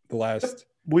award. The last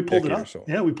we pulled it up. So.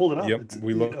 Yeah, we pulled it up. Yep,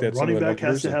 we looked at running back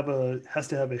has to have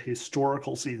a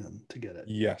historical season to get it.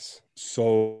 Yes.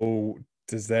 So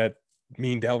does that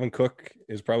mean Dalvin Cook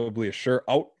is probably a sure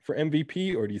out for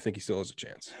MVP, or do you think he still has a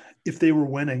chance? If they were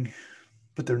winning,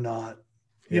 but they're not.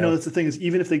 That's the thing, is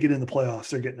even if they get in the playoffs,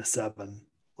 they're getting a 7.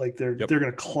 Like they're going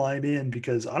to climb in,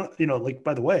 because I don't, like,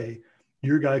 by the way,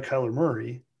 your guy Kyler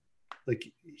Murray,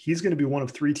 like he's going to be one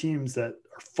of 3 teams that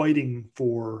are fighting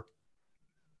for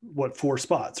 4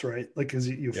 spots, right? Like, because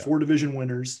you have 4 division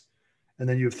winners, and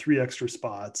then you have 3 extra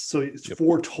spots. So it's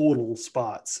 4 total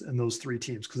spots in those 3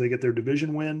 teams, because they get their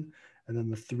division win and then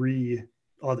the 3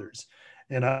 others.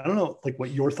 And I don't know, like,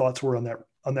 what your thoughts were on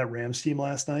that Rams team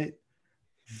last night.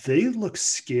 They look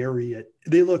scary.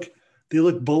 They look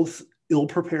both ill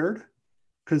prepared,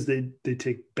 because they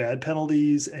take bad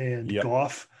penalties, and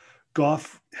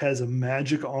Goff has a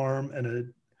magic arm,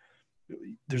 and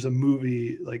there's a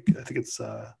movie, like I think it's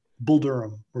Bull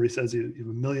Durham, where he says you have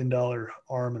 $1 million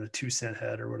arm and a 2-cent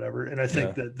head or whatever. And I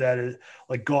think that is,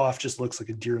 like, Goff just looks like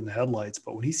a deer in the headlights,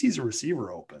 but when he sees a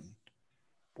receiver open,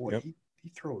 boy, he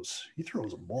throws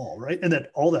a ball, right? And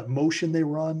that all that motion they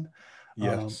run,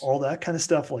 all that kind of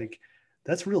stuff, like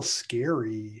that's real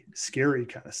scary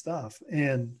kind of stuff.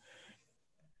 And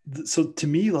so to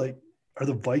me, like, are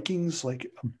the Vikings like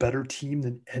a better team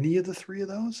than any of the 3 of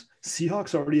those?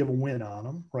 Seahawks already have a win on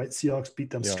them, right? Seahawks beat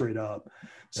them straight up.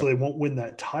 So they won't win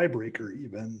that tiebreaker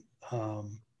even.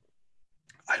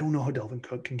 I don't know how Dalvin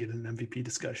Cook can get in an MVP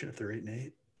discussion if they're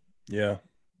 8-8. Yeah.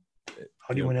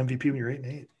 How do you win MVP when you're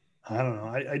 8-8? I don't know.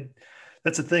 I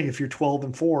that's the thing. If you're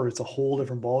 12-4, it's a whole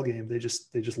different ball game. They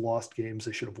just lost games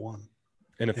they should have won.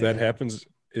 And if that happens,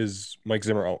 is Mike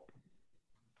Zimmer out?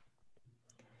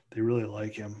 They really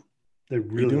like him. They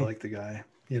really like the guy,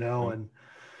 and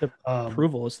the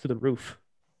approval is through the roof.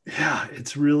 Yeah,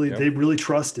 it's really, they really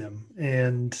trust him.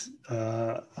 And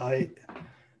I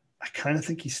kind of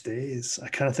think he stays. I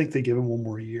kind of think they give him one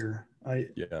more year. I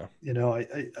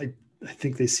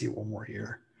think they see one more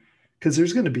year, because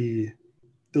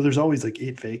there's always like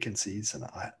 8 vacancies. And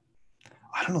I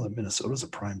don't know that Minnesota's a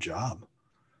prime job.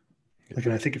 Like,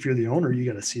 and I think if you're the owner, you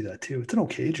got to see that too. It's an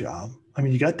okay job. I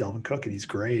mean, you got Dalvin Cook, and he's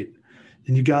great.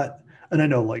 And I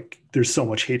know, like, there's so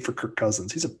much hate for Kirk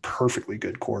Cousins. He's a perfectly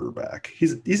good quarterback.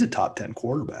 He's a top 10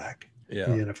 quarterback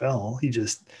in the NFL. He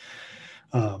just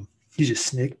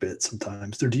snake bit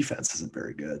sometimes. Their defense isn't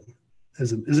very good.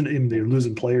 They're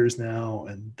losing players now,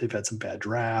 and they've had some bad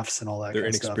drafts and all that. They're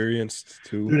inexperienced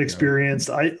too. They're inexperienced.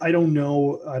 I don't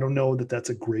know that that's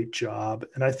a great job.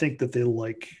 And I think that they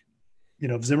like,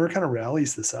 if Zimmer kind of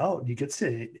rallies this out and he gets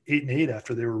to 8-8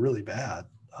 after they were really bad,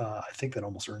 I think that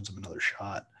almost earns him another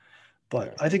shot.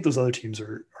 But I think those other teams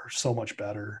are so much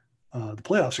better. The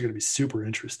playoffs are going to be super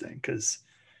interesting, because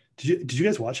did you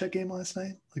guys watch that game last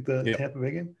night? Like the Tampa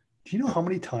Bay game? Do you know how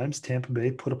many times Tampa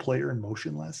Bay put a player in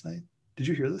motion last night? Did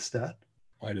you hear this stat?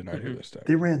 I did not hear this stat.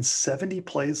 They ran 70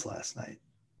 plays last night.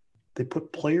 They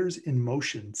put players in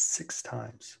motion 6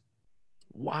 times.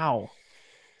 Wow.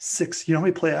 6. You know how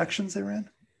many play actions they ran?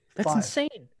 That's 5.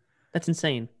 insane. That's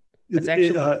insane. That's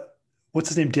actually what's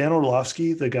his name? Dan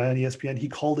Orlovsky, the guy on ESPN, he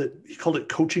called it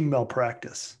coaching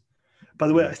malpractice. By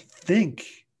the way, I think,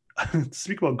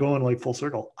 speak about going like full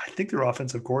circle, I think their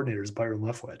offensive coordinator is Byron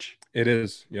Leftwich. It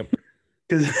is. Yep.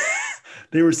 Because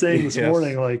they were saying this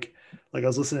morning, like I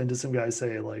was listening to some guys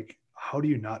say, like, how do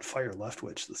you not fire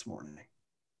Leftwich this morning?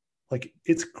 Like,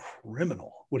 it's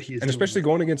criminal what he is doing. And especially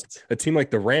going against a team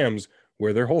like the Rams,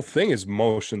 where their whole thing is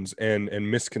motions and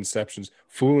misconceptions,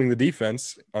 fooling the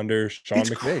defense under Sean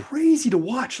McVay. It's crazy to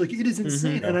watch. Like, it is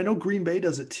insane. Mm-hmm. And I know Green Bay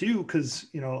does it too, because,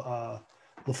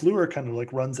 LaFleur kind of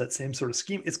like runs that same sort of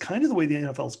scheme. It's kind of the way the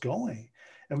NFL is going.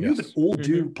 And when you have an old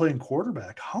dude playing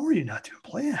quarterback, how are you not doing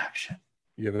play action?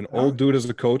 You have an old dude as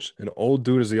a coach, an old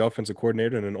dude as the offensive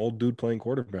coordinator, and an old dude playing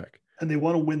quarterback. And they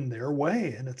want to win their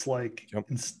way. And it's like,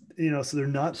 so they're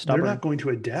not going to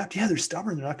adapt. Yeah, they're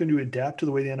stubborn. They're not going to adapt to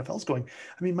the way the NFL is going.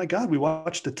 I mean, my God, we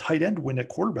watched a tight end win at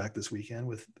quarterback this weekend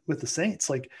with the Saints.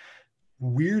 Like,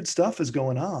 weird stuff is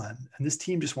going on. And this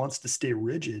team just wants to stay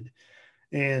rigid.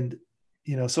 And,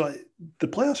 so the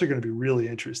playoffs are going to be really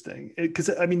interesting. Because,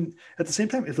 I mean, at the same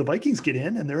time, if the Vikings get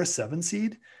in and they're a 7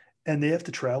 seed and they have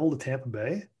to travel to Tampa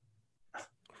Bay,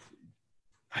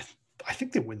 I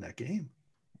think they win that game.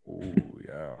 Oh,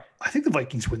 yeah. I think the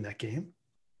Vikings win that game.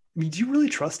 I mean, do you really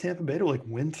trust Tampa Bay to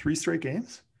win 3 straight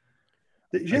games?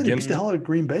 Yeah, they beat the hell out of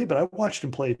Green Bay, but I watched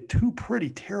them play 2 pretty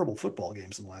terrible football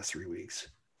games in the last 3 weeks.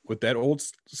 With that old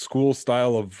school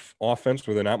style of offense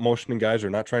where they're not motioning guys or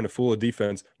not trying to fool a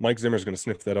defense, Mike Zimmer's going to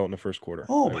sniff that out in the first quarter.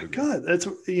 Oh my God. That's,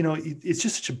 it's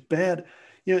just such a bad,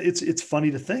 it's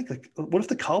funny to think, like, what if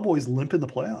the Cowboys limp in the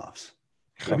playoffs?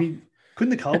 I mean,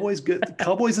 couldn't the Cowboys get the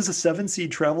Cowboys as a 7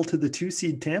 seed travel to the 2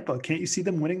 seed Tampa? Can't you see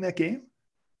them winning that game?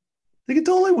 They could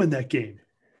totally win that game.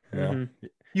 Yeah. Mm-hmm.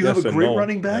 You have a great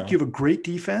running back. Yeah. You have a great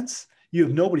defense. You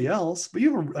have nobody else, but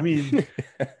you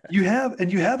have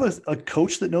a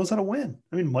coach that knows how to win.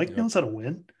 I mean, Mike knows how to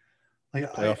win.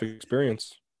 Like, playoff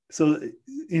experience. So,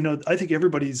 I think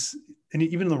everybody's, and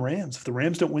even the Rams, if the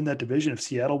Rams don't win that division, if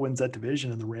Seattle wins that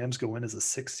division and the Rams go in as a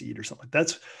 6 seed or something,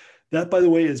 that, by the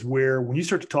way, is where, when you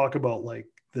start to talk about like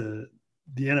the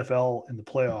NFL in the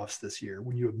playoffs this year,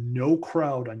 when you have no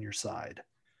crowd on your side,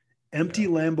 empty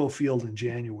Lambeau Field in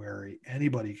January,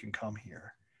 anybody can come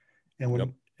here.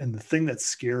 And and the thing that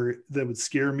would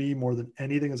scare me more than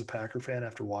anything as a Packer fan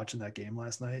after watching that game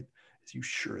last night is you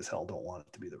sure as hell don't want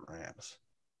it to be the Rams.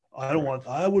 I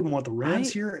wouldn't want the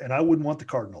Rams here, and I wouldn't want the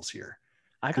Cardinals here.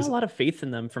 I got a lot of faith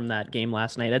in them from that game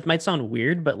last night. It might sound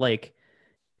weird, but like,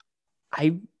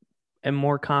 I am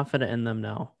more confident in them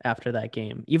now after that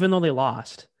game, even though they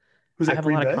lost. I have a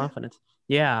lot of confidence.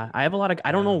 Yeah, I have a lot of,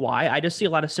 I don't know why. I just see a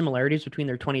lot of similarities between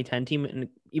their 2010 team. And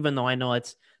even though I know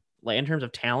it's like, in terms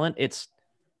of talent,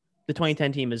 the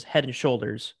 2010 team is head and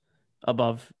shoulders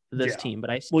above this team, but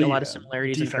I see a lot of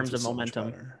similarities in terms of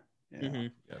momentum.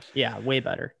 Yeah, way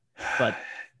better. But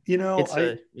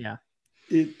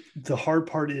the hard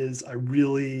part is I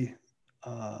really,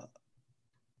 I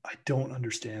don't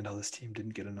understand how this team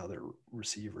didn't get another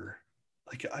receiver.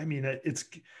 Like, I mean,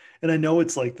 and I know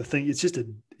it's like the thing, it's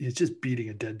just beating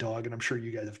a dead dog. And I'm sure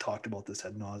you guys have talked about this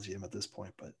ad nauseum at this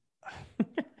point, but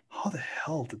how the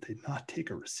hell did they not take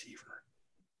a receiver?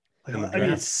 Like, I mean,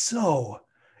 it's so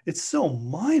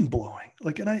mind blowing.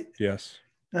 Like,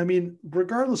 I mean,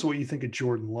 regardless of what you think of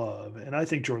Jordan Love, and I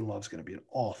think Jordan Love's going to be an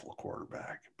awful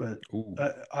quarterback, but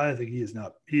I think he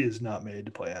is not made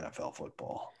to play NFL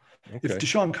football. Okay. If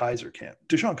Deshaun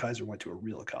Kaiser went to a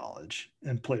real college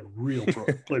and played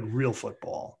real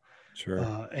football, sure,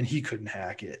 and he couldn't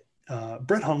hack it.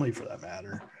 Brett Hundley, for that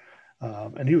matter,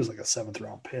 and he was like a 7th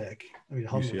round pick. I mean,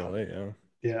 UCLA,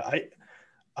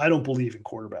 I don't believe in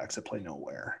quarterbacks that play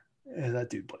nowhere, and that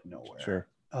dude played nowhere. Sure.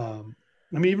 I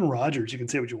mean, even Rodgers, you can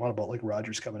say what you want about like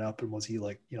Rodgers coming up, and was he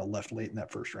like, left late in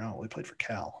that first round? Well, he played for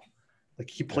Cal. Like,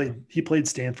 he played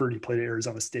Stanford, he played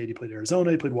Arizona State, he played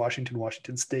Arizona, he played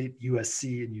Washington State,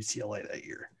 USC, and UCLA that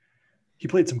year. He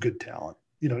played some good talent.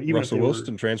 Even Russell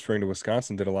Wilson transferring to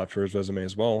Wisconsin did a lot for his resume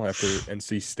as well after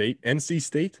NC State. Yeah,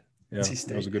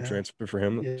 that was a good transfer for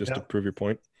him, just to prove your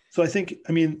point. So I think,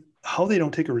 I mean, how they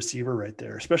don't take a receiver right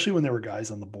there, especially when there were guys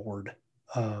on the board.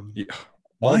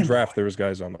 All draft, there was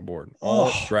guys on the board.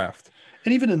 All draft.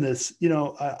 And even in this,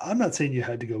 I'm not saying you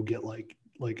had to go get like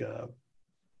a,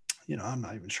 I'm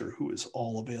not even sure who is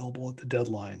all available at the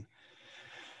deadline.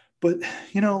 But,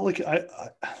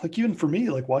 like even for me,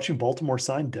 like watching Baltimore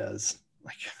sign Dez,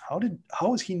 like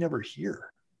how is he never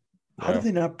here? How did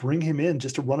they not bring him in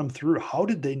just to run him through? How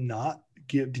did they not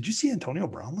did you see Antonio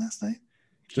Brown last night?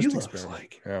 He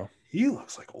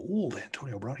looks like old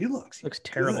Antonio Brown. He looks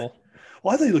terrible. Good.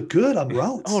 Well, I thought he looked good on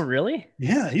routes. Oh, really?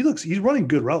 Yeah, he's running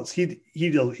good routes. He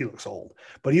looks old,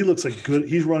 but he looks like good.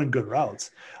 He's running good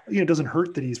routes. It doesn't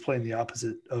hurt that he's playing the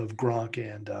opposite of Gronk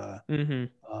and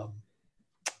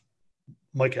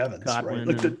Mike Evans, Godwin, right?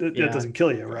 Like that doesn't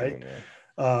kill you, right?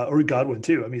 Or Godwin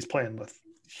too. I mean, he's playing with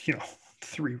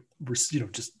 3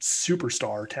 just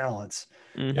superstar talents.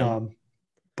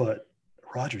 But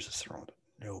Rodgers is throwing to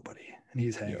nobody, and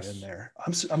he's hanging in there.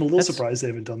 I'm a little surprised they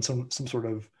haven't done some sort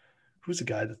of, who's the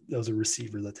guy that was a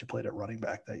receiver that they played at running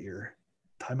back that year?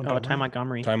 Ty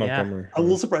Montgomery. I'm a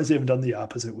little surprised they haven't done the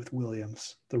opposite with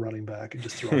Williams, the running back, and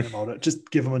just throwing him out just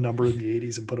give him a number in the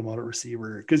 80s and put him out at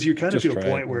receiver. Because you're kind of to a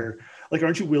point where, like,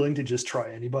 aren't you willing to just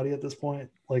try anybody at this point?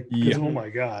 Like, oh my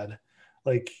God,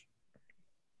 like,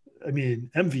 I mean,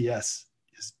 MVS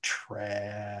is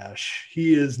trash.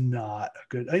 He is not a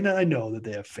good. I know that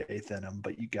they have faith in him,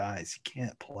 but you guys, he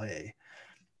can't play.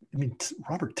 I mean,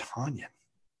 Robert Tonyan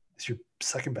is your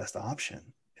second best option,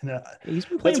 and he's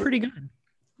been playing pretty good.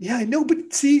 Yeah, I know, but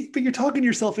you're talking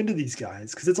yourself into these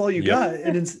guys because it's all you got,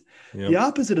 and it's the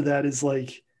opposite of that is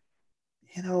like,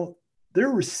 you know, there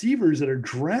are receivers that are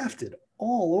drafted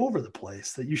all over the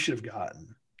place that you should have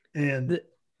gotten, and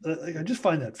I just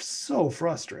find that so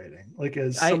frustrating. Like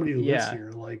as somebody who lives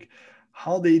here, like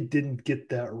how they didn't get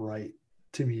that right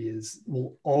to me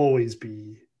will always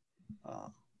be,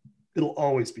 it'll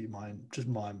always be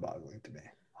mind-boggling to me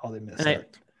how they missed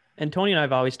it. And Tony and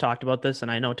I've always talked about this,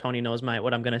 and I know Tony knows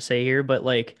what I'm going to say here, but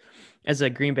like as a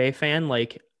Green Bay fan,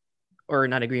 like, or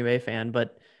not a Green Bay fan,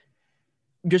 but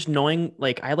just knowing,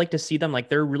 like, I like to see them, like,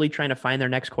 they're really trying to find their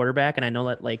next quarterback. And I know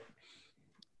that, like,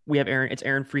 we have it's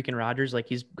Aaron freaking Rodgers. Like,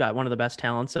 he's got one of the best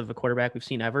talents of a quarterback we've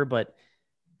seen ever. But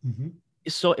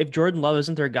so if Jordan Love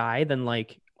isn't their guy, then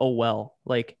like, oh, well,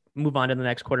 like move on to the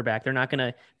next quarterback. They're not going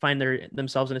to find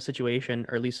themselves in a situation,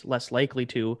 or at least less likely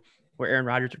to, where Aaron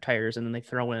Rodgers retires and then they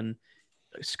throw in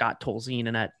Scott Tolzien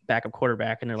and that backup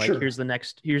quarterback. And they're like, here's the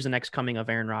next coming of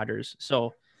Aaron Rodgers.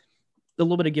 So a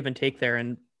little bit of give and take there.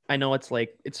 And I know it's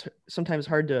like, it's sometimes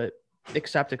hard to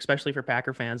accept, especially for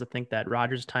Packer fans, to think that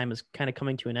Rodgers' time is kind of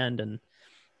coming to an end. And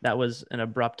that was an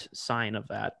abrupt sign of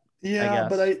that. Yeah.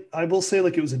 But I will say,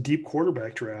 like, it was a deep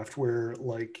quarterback draft where,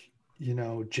 like, you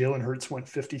know, Jalen Hurts went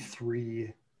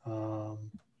 53.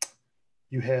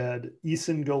 You had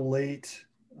Eason go late.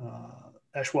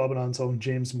 Ashwaubenon's own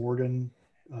James Morgan,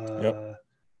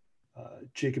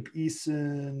 Jacob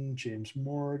Eason, James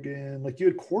Morgan. Like, you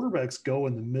had quarterbacks go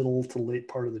in the middle to late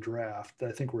part of the draft that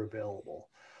I think were available.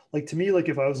 Like, to me, like,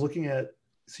 if I was looking at,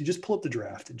 so you just pull up the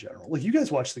draft in general. Like, you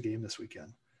guys watched the game this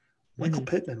weekend. Michael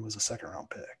Pittman was a second-round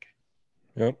pick.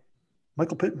 Yep.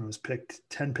 Michael Pittman was picked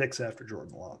 10 picks after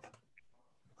Jordan Love.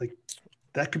 Like,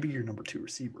 that could be your number 2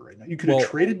 receiver right now. You could have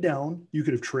traded down. You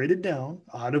could have traded down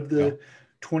out of the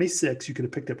 26. You could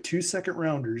have picked up 2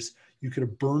 second-rounders. You could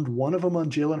have burned one of them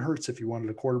on Jalen Hurts if you wanted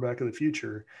a quarterback of the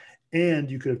future. And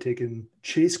you could have taken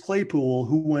Chase Claypool,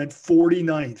 who went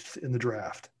 49th in the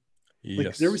draft.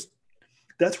 Like,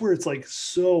 that's where it's like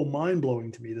so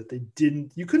mind-blowing to me that they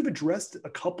didn't. You could have addressed a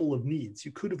couple of needs.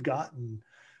 You could have gotten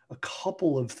a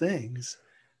couple of things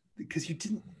because you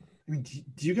didn't. I mean,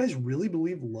 do you guys really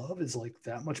believe Love is like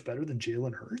that much better than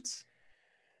Jalen Hurts?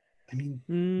 I mean,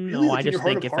 really, no, I just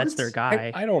think if that's their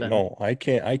guy, I don't know. I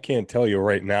can't tell you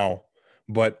right now,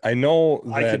 but I know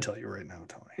that... I can tell you right now,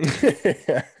 Tony.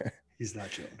 He's not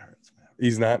Jalen Hurts, man.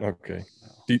 He's not? Okay.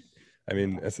 No. I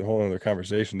mean, that's a whole other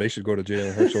conversation. They should go to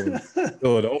Jalen Hurts over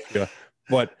Philadelphia.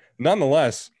 But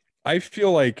nonetheless, I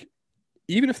feel like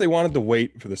even if they wanted to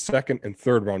wait for the second and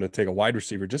third round to take a wide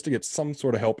receiver just to get some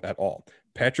sort of help at all,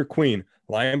 Patrick Queen,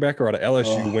 linebacker out of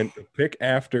LSU, went the pick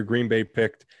after Green Bay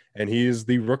picked, and he is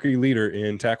the rookie leader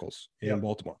in tackles in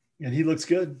Baltimore. And he looks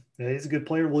good. Yeah, he's a good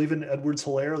player. Well, even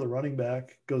Edwards-Helaire, the running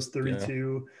back, goes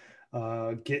 32.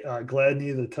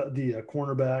 Gladney, the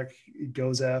cornerback,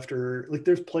 goes after. Like,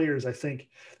 there's players, I think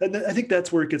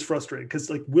that's where it gets frustrating because,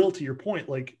 like, Will, to your point,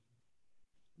 like,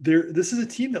 this is a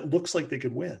team that looks like they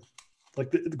could win.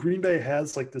 Like, the Green Bay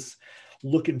has like this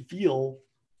look and feel.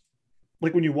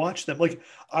 Like, when you watch them, like,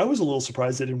 I was a little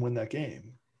surprised they didn't win that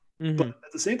game. But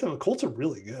at the same time, the Colts are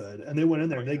really good, and they went in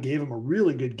there and they gave them a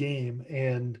really good game.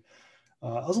 And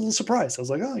I was a little surprised. I was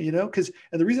like, oh, you know,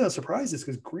 and the reason I was surprised is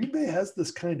because Green Bay has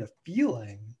this kind of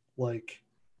feeling like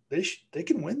they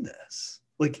can win this.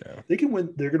 Like, they can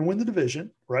win. They're going to win the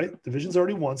division, right? Division's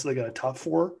already won, so they got a top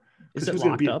 4. Is it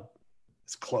locked up?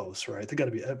 It's close, right? They got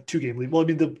to be a 2-game lead. Well, I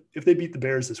mean, if they beat the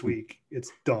Bears this week,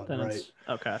 it's done, then right?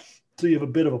 Okay. So you have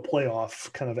a bit of a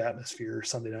playoff kind of atmosphere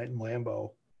Sunday night in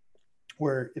Lambeau,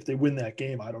 where if they win that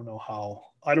game, I don't know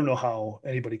how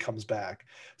anybody comes back.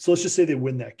 So let's just say they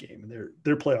win that game and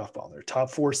they're playoff bound. They're top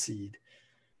 4 seed.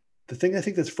 The thing I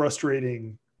think that's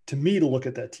frustrating to me to look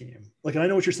at that team, like, and I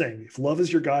know what you're saying. If Love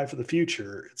is your guy for the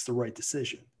future, it's the right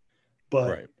decision.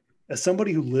 But as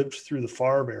somebody who lived through the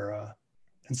Favre era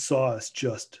and saw us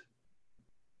just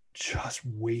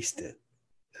waste it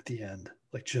at the end,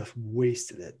 like, just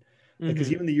wasted it.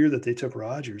 Because even the year that they took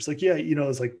Rodgers, like, yeah, you know,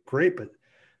 it's like great, but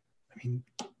I mean,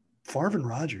 Favre and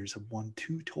Rodgers have won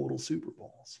 2 total Super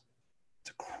Bowls.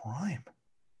 It's a crime.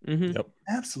 Yep.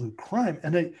 Absolute crime.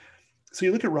 And so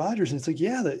you look at Rodgers and it's like,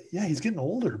 he's getting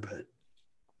older, but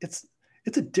it's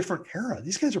a different era.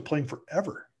 These guys are playing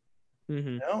forever. You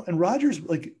know? And Rodgers,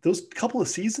 like, those couple of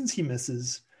seasons he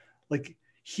misses, like,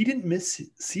 he didn't miss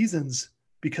seasons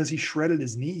because he shredded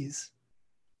his knees.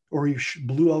 or he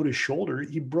blew out his shoulder.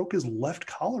 He broke his left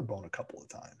collarbone a couple of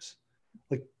times.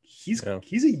 Like he's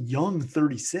a young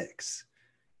 36.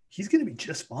 He's going to be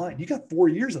just fine. You got 4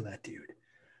 years on that dude.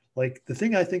 Like the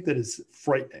thing I think that is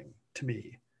frightening to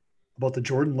me about the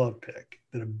Jordan Love pick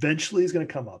that eventually is going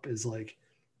to come up is like,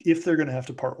 if they're going to have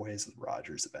to part ways with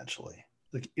Rodgers eventually,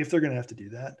 like if they're going to have to do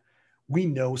that, we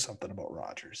know something about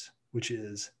Rodgers, which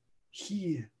is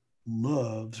he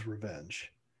loves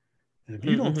revenge. And if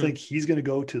you don't think he's going to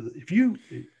go to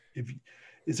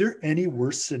is there any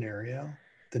worse scenario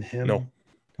than him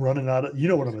running out of, you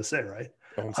know what I'm going to say, right?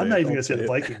 I'm not even going to say the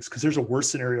Vikings because there's a worse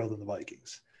scenario than the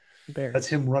Vikings. Bears. That's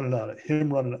him wearing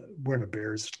a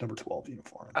Bears number 12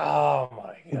 uniform. Oh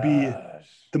my god. Would be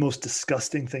the most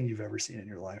disgusting thing you've ever seen in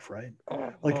your life, right?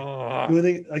 Like the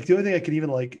only thing I could even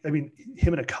like, I mean,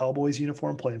 him in a Cowboys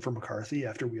uniform playing for McCarthy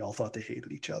after we all thought they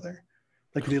hated each other.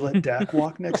 Like they let Dak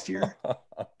walk next year.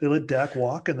 They let Dak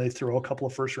walk and they throw a couple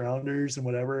of first rounders and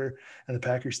whatever, and the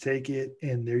Packers take it.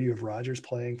 And there you have Rodgers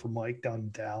playing for Mike down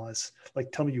in Dallas.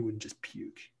 Like, tell me you wouldn't just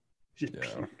puke. Puke.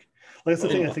 Like that's the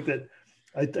thing. I think that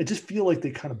I just feel like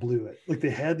they kind of blew it. Like they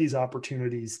had these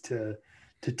opportunities to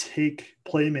take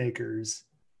playmakers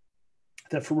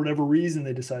that for whatever reason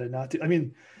they decided not to. I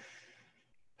mean,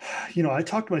 you know, I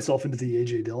talked myself into the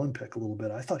AJ Dillon pick a little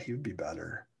bit. I thought he would be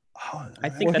better. I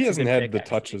think he hasn't had the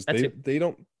touches. They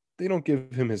don't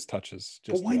give him his touches.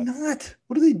 But why not?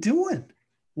 What are they doing?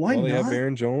 Why not? They have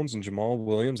Aaron Jones and Jamal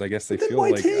Williams. I guess they feel why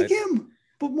like take him?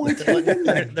 But why take him?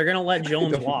 They're going to let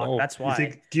Jones walk. That's why.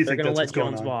 Do you think they're going to let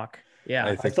Jones walk? Yeah,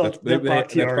 I thought that's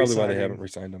probably why they haven't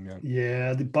re-signed him yet.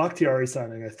 Yeah, the Bakhtiari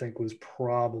signing I think was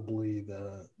probably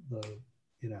the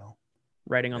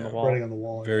writing on the wall. Writing on the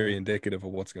wall. Very indicative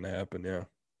of what's going to happen. Yeah.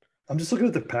 I'm just looking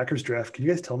at the Packers draft. Can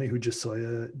you guys tell me who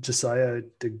Josiah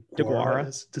DeGuara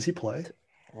is? Does he play?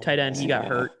 Tight end. He got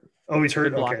hurt. Oh, he's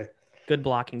hurt. Okay. Good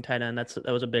blocking tight end. That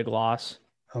was a big loss.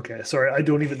 Okay. Sorry. I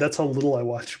don't even, that's how little I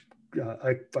watch.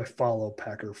 I follow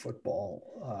Packer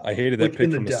football. I hated that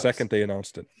pick from the second they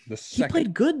announced it. He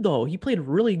played good though. He played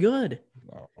really good.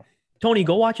 No. Tony,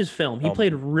 go watch his film. He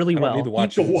played really well. Need to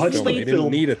watch his film. They didn't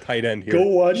need a tight end here. Go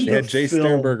watch They had Jay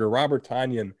Sternberger, Robert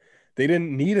Tonyan. They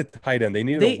didn't need a tight end. They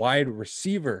needed a wide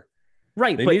receiver.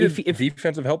 Right, they but if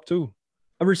defensive help too.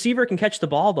 A receiver can catch the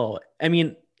ball though. I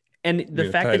mean, and the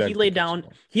fact that he laid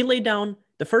down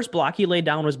the first block he laid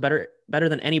down was better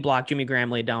than any block Jimmy Graham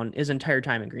laid down his entire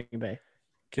time in Green Bay.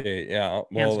 Okay, yeah.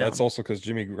 Well, that's also because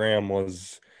Jimmy Graham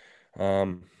was, I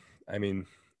mean,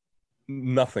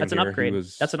 nothing. That's an upgrade.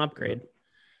 That's an upgrade.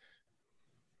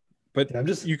 But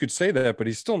you could say that, but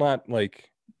he's still not like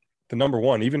the number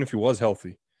one, even if he was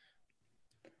healthy.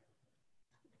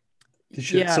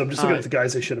 So I'm just looking at the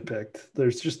guys they should have picked.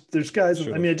 There's guys.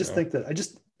 I mean,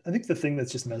 I think the thing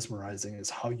that's just mesmerizing is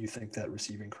how you think that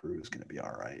receiving crew is going to be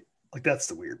all right. Like that's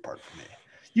the weird part for me.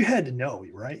 You had to know,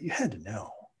 right? You had to know.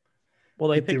 Well,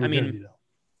 they picked.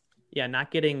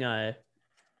 Not getting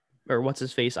or what's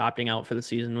his face opting out for the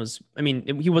season was. I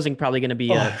mean, he wasn't probably going to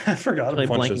be. I forgot.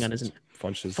 Blanking on his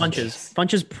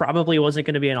Funches probably wasn't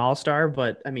going to be an all-star,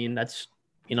 but I mean that's.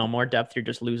 More depth, you're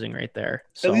just losing right there.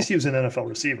 So. At least he was an NFL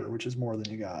receiver, which is more than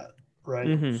you got, right?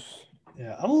 Mm-hmm.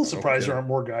 Yeah, I'm a little surprised there aren't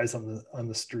more guys on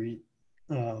the street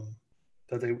that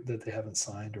they haven't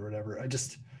signed or whatever.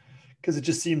 Because it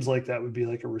just seems like that would be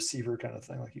like a receiver kind of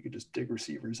thing, like you could just dig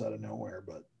receivers out of nowhere.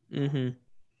 But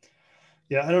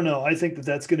yeah, I don't know. I think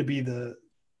that's going to be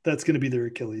their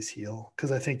Achilles heel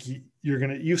because I think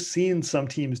you've seen some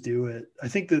teams do it. I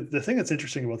think the thing that's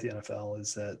interesting about the NFL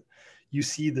is that you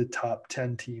see the top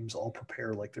 10 teams all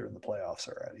prepare like they're in the playoffs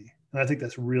already. And I think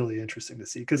that's really interesting to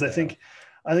see because I think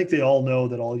they all know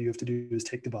that all you have to do is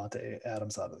take Davante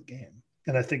Adams out of the game.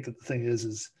 And I think that the thing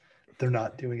is they're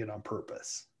not doing it on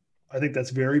purpose. I think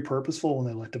that's very purposeful when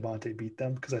they let Davante beat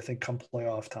them because I think come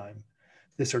playoff time,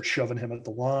 they start shoving him at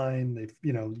the line.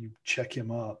 You check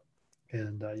him up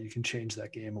and you can change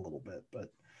that game a little bit.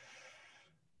 But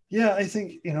yeah, I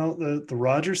think, the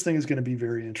Rodgers thing is going to be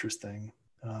very interesting.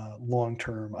 Long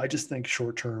term, I just think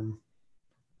short term,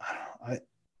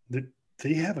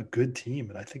 they have a good team,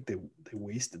 and I think they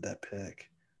wasted that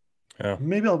pick. Yeah,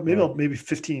 maybe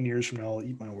 15 years from now, I'll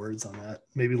eat my words on that.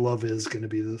 Maybe Love is going to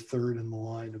be the third in the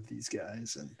line of these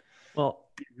guys, and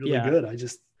be really good. I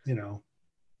just and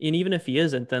even if he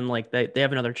isn't, then like they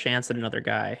have another chance at another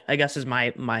guy. I guess is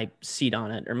my seat on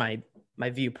it or my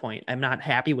viewpoint. I'm not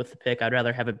happy with the pick. I'd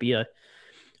rather have it be a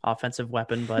offensive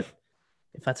weapon, but.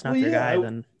 If that's not their guy,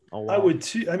 then I would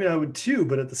too. I mean, I would too,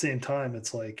 but at the same time,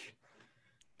 it's like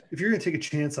if you're going to take a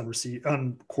chance on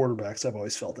quarterbacks, I've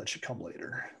always felt that should come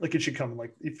later. Like it should come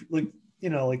like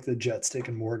the Jets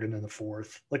taking Morgan in the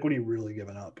fourth. Like, what are you really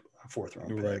giving up? a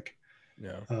fourth-round Right. pick.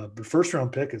 Yeah. But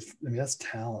first-round pick is, I mean, that's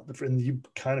talent. And you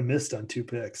kind of missed on 2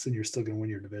 picks, and you're still going to win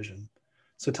your division.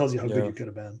 So it tells you how good you could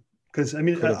have been. Because, I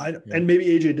mean, and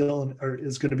maybe A.J. Dillon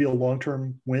is going to be a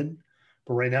long-term win,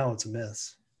 but right now it's a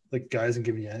miss. Like, guy isn't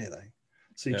giving you anything.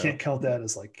 So you can't count that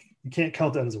as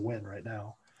a win right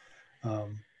now.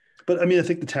 But, I mean, I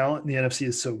think the talent in the NFC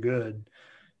is so good.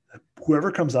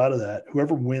 Whoever comes out of that,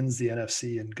 whoever wins the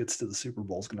NFC and gets to the Super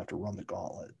Bowl is going to have to run the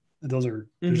gauntlet. And there's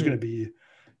going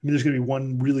to be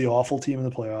one really awful team in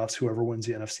the playoffs. Whoever wins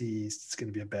the NFC East, it's going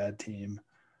to be a bad team.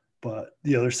 But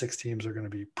the other 6 teams are going to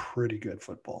be pretty good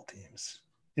football teams.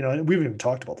 You know, and we haven't even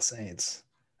talked about the Saints.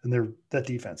 And that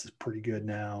defense is pretty good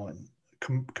now. And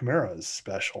Kamara is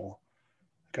special.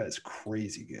 That guy is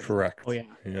crazy good. Correct. Oh, yeah.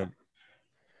 Yeah.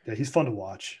 Yeah, he's fun to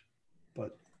watch.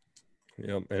 But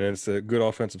yeah, and it's a good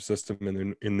offensive system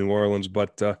in New Orleans.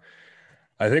 But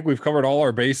I think we've covered all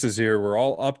our bases here. We're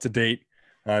all up to date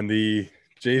on the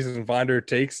Jason Finder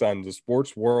takes on the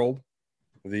sports world.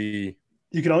 You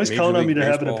can always count on me to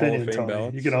have an opinion, Tony.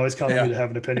 Balance. You can always count on me to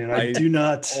have an opinion. I do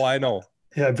not. Oh, I know.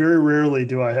 Yeah, very rarely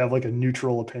do I have like a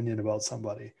neutral opinion about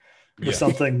somebody or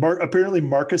something. Apparently,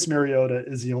 Marcus Mariota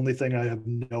is the only thing I have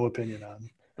no opinion on.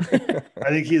 I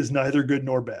think he is neither good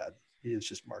nor bad. He is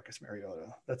just Marcus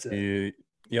Mariota. That's it.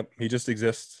 He just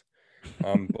exists.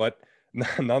 But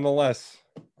nonetheless,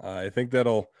 I think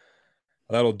that'll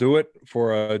do it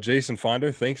for Jason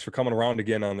Finder. Thanks for coming around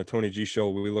again on the Tony G Show.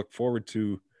 We look forward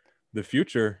to the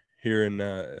future here in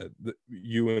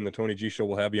you and the Tony G Show.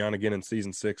 Will have you on again in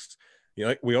season 6.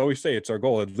 Like we always say, it's our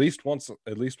goal at least once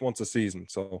a season.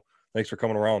 So thanks for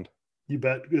coming around. You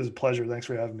bet. It was a pleasure. Thanks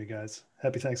for having me, guys.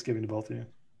 Happy Thanksgiving to both of you.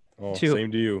 Oh,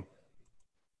 same to you.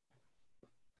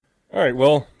 All right.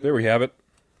 Well, there we have it.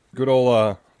 Good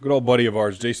old buddy of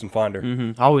ours, Jason Finder.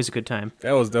 Mm-hmm. Always a good time.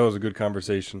 That was a good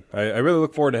conversation. I really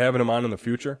look forward to having him on in the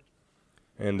future,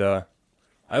 and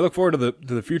I look forward to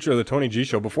the future of the Tony G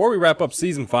Show. Before we wrap up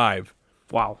season 5,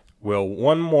 wow. Well,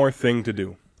 one more thing to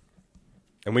do,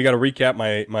 and we got to recap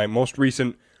my most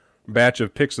recent batch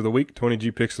of picks of the week, Tony G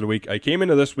picks of the week. I came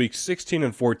into this week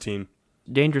 16-14.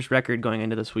 Dangerous record going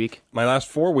into this week. My last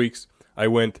 4 weeks, I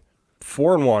went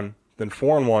 4-1, then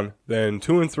 4-1, then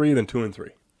 2-3, then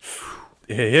 2-3.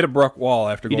 It hit a brick wall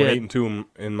after going 8-2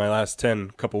 in my last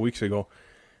 10 a couple weeks ago,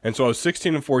 and so I was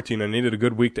 16-14. I needed a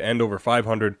good week to end over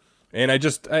 500, and I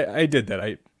did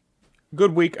that.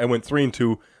 Good week. I went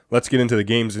 3-2. Let's get into the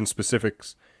games in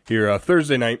specifics here.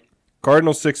 Thursday night,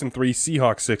 Cardinals 6-3,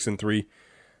 Seahawks 6-3.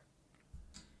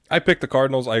 I picked the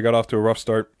Cardinals. I got off to a rough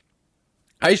start.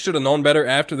 I should have known better.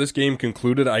 After this game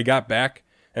concluded, I got back,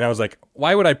 and I was like,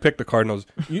 why would I pick the Cardinals?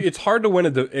 It's hard to win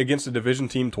against a division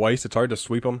team twice. It's hard to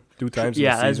sweep them 2 times in the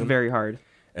season. Yeah, that's very hard.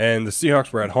 And the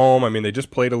Seahawks were at home. I mean, they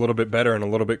just played a little bit better and a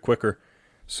little bit quicker.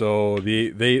 So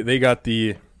they got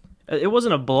the... It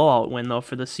wasn't a blowout win, though,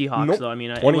 for the Seahawks, though. I mean,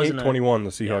 28-21,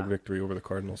 the Seahawks victory over the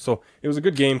Cardinals. So it was a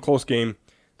good game, close game.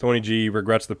 Tony G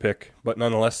regrets the pick. But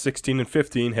nonetheless,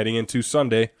 16-15 heading into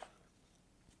Sunday.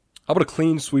 How about a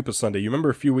clean sweep of Sunday? You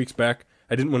remember a few weeks back,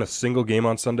 I didn't win a single game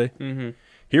on Sunday? Mm-hmm.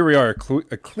 Here we are,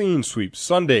 a clean sweep.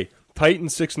 Sunday,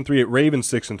 Titans 6-3 at Ravens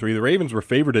 6-3. The Ravens were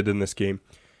favorited in this game.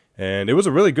 And it was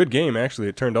a really good game, actually,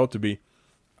 it turned out to be.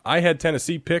 I had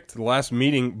Tennessee picked the last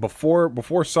meeting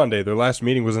before Sunday. Their last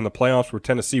meeting was in the playoffs where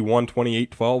Tennessee won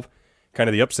 28-12, kind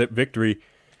of the upset victory.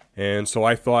 And so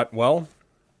I thought, well,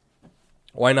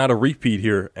 why not a repeat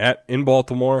here in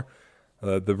Baltimore?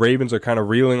 The Ravens are kind of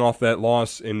reeling off that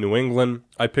loss in New England.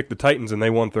 I picked the Titans, and they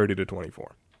won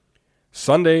 30-24.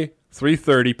 Sunday,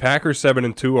 3:30, Packers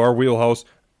 7-2, our wheelhouse,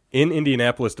 in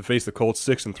Indianapolis to face the Colts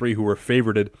 6-3, who were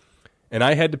favorited. And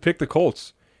I had to pick the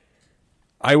Colts.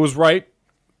 I was right,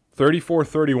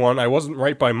 34-31. I wasn't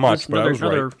right by much, but I was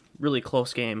right. Another really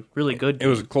close game, really good game. It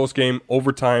was a close game,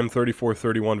 overtime,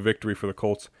 34-31 victory for the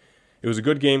Colts. It was a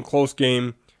good game, close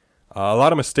game. A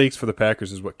lot of mistakes for the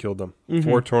Packers is what killed them. Mm-hmm.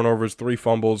 4 turnovers, 3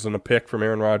 fumbles, and a pick from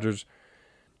Aaron Rodgers.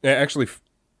 Yeah, actually,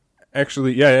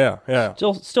 yeah.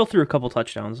 Still threw a couple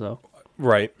touchdowns, though.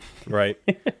 Right.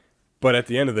 But at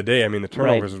the end of the day, I mean, the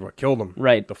turnovers is what killed them.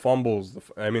 Right. The fumbles.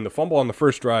 The fumble on the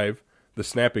first drive, the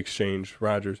snap exchange,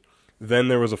 Rodgers. Then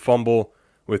there was a fumble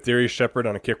with Darius Shepard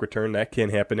on a kick return. That can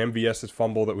happen. MVS's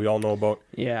fumble that we all know about.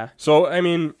 Yeah. So, I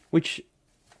mean... Which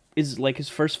is like his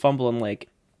first fumble in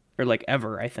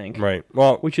ever, I think. Right.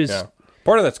 Well, which is... Yeah.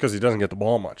 Part of that's because he doesn't get the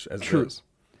ball much, as it is.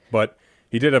 But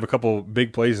he did have a couple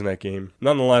big plays in that game.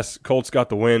 Nonetheless, Colts got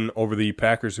the win over the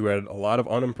Packers, who had a lot of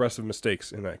unimpressive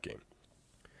mistakes in that game.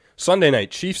 Sunday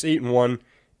night, Chiefs 8-1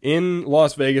 in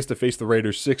Las Vegas to face the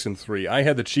Raiders 6-3. I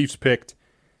had the Chiefs picked,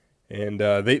 and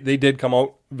they did come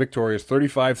out victorious,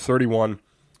 35-31.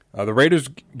 The Raiders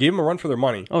gave them a run for their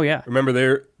money. Oh, yeah. Remember,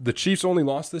 the Chiefs only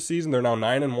lost this season. They're now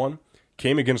 9-1.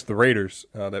 Came against the Raiders,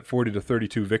 that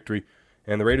 40-32 victory.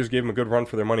 And the Raiders gave them a good run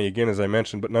for their money again, as I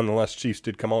mentioned. But nonetheless, Chiefs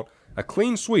did come out a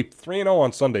clean sweep, 3-0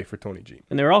 on Sunday for Tony G.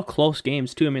 And they were all close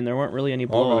games, too. I mean, there weren't really any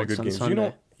blowouts really good on games.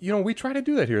 Sunday. We try to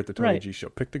do that here at the Tony G Show.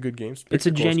 Pick the good games. It's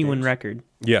a genuine record.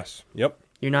 Yes. Yep.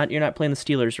 You're not playing the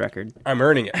Steelers record. I'm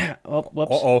earning it. Oh,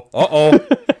 whoops. Uh-oh.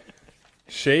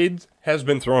 Shade has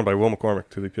been thrown by Will McCormick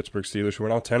to the Pittsburgh Steelers, who are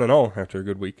now 10-0 after a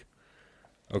good week.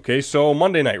 Okay, so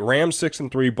Monday night, Rams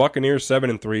 6-3, Buccaneers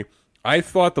 7-3. I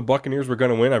thought the Buccaneers were going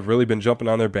to win. I've really been jumping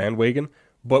on their bandwagon.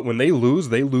 But when they lose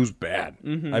bad.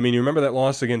 Mm-hmm. I mean, you remember that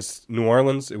loss against New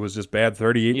Orleans? It was just bad,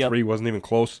 38-3, wasn't even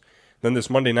close. Then this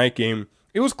Monday night game,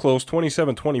 it was close,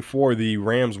 27-24, the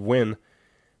Rams win.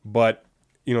 But,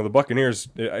 the Buccaneers,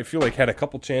 I feel like had a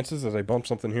couple chances, as I bumped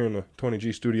something here in the Tony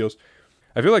G studios.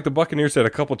 I feel like the Buccaneers had a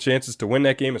couple chances to win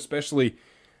that game, especially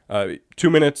 2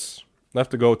 minutes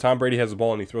left to go. Tom Brady has the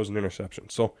ball, and he throws an interception.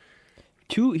 So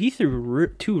he threw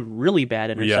two really bad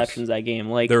interceptions that game.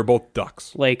 Like they were both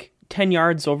ducks. Like 10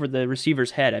 yards over the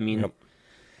receiver's head. I mean,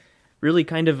 really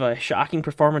kind of a shocking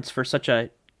performance for such a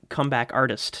comeback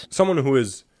artist. Someone who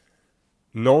is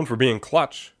known for being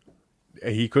clutch.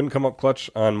 He couldn't come up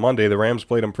clutch on Monday. The Rams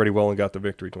played him pretty well and got the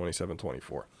victory,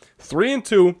 27-24.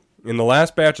 3-2 in the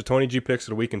last batch of Tony G picks of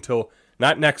the week until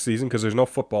not next season because there's no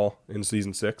football in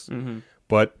season 6,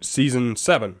 but season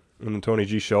 7 in the Tony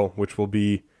G show, which will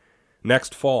be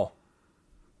next fall.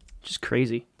 Just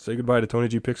crazy. Say goodbye to Tony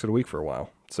G picks of the week for a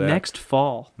while. Sad. Next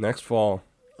fall.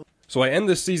 So I end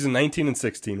this season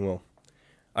 19-16, Will.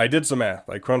 I did some math.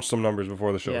 I crunched some numbers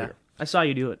before the show here. I saw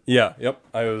you do it. Yeah, yep.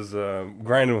 I was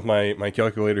grinding with my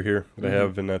calculator here that I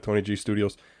have in Tony G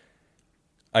Studios.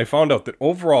 I found out that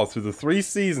overall, through the 3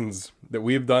 seasons that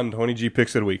we've done Tony G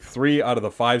Picks of the Week, 3 out of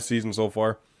the 5 seasons so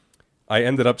far, I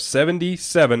ended up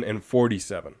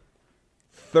 77-47.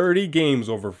 30 games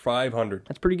over 500.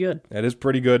 That's pretty good. That is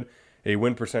pretty good. A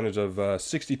win percentage of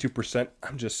 62%.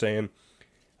 I'm just saying.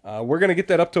 We're going to get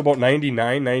that up to about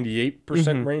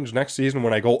 99-98% range next season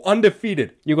when I go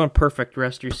undefeated. You're going perfect the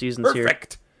rest of your seasons here.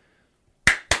 Perfect.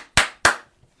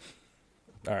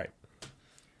 All right.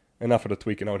 Enough of the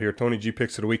tweaking out here. Tony G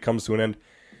Picks of the Week comes to an end,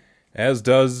 as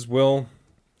does, Will,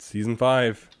 season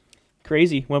 5.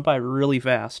 Crazy. Went by really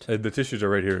fast. The tissues are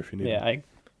right here if you need them. Yeah, I've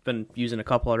been using a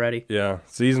couple already. Yeah.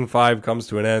 Season 5 comes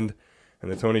to an end,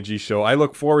 and the Tony G Show. I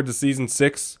look forward to season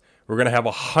 6. We're going to have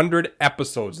 100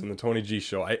 episodes in the Tony G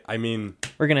Show. I mean...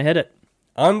 We're going to hit it.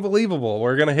 Unbelievable.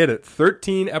 We're going to hit it.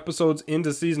 13 episodes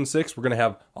into season 6. We're going to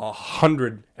have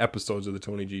 100 episodes of the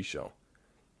Tony G Show.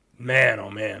 Man, oh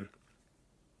man.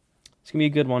 It's going to be a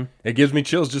good one. It gives me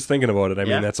chills just thinking about it. I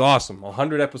mean, that's awesome.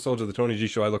 100 episodes of the Tony G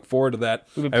Show. I look forward to that.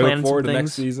 We've been I look forward to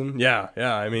next season. Yeah.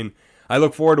 I mean, I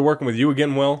look forward to working with you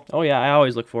again, Will. Oh, yeah. I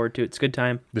always look forward to it. It's a good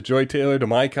time. The Joy Taylor to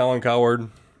my Colin Coward.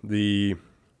 The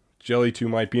jelly to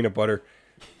my peanut butter.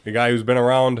 The guy who's been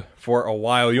around for a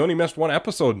while. You only missed 1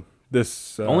 episode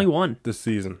this only one this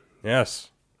season. Yes.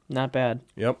 Not bad.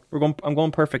 Yep. I'm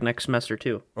going perfect next semester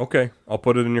too. Okay. I'll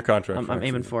put it in your contract. I'm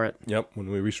aiming for it. Yep.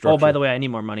 When we restructure. Oh, by the way, I need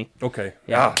more money. Okay.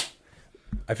 Yeah.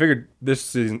 I figured this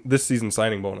season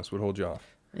signing bonus would hold you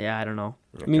off. Yeah, I don't know.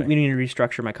 Okay. We need to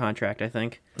restructure my contract, I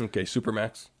think. Okay.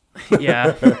 Supermax.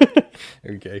 Yeah.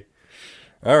 Okay.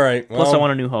 All right. Well, plus, I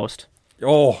want a new host.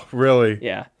 Oh, really?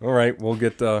 Yeah. All right. We'll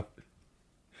get. We'll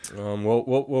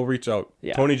reach out.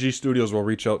 Yeah. Tony G Studios will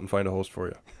reach out and find a host for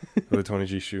you for the Tony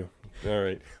G Show. All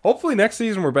right. Hopefully next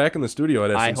season we're back in the studio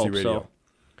at SNC I hope Radio. So.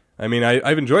 I mean,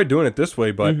 I've enjoyed doing it this way,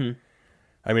 but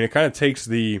I mean, it kind of takes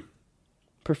the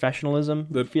professionalism,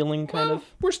 the feeling, kind of.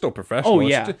 We're still professional. Oh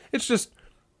yeah. It's just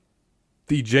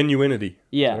the genuinity.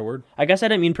 Yeah. Is that a word? I guess I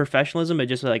didn't mean professionalism, but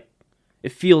just like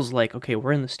it feels like okay,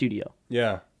 we're in the studio.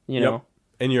 Yeah. You know.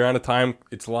 And you're on a time.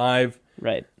 It's live.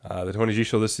 Right. The Tony G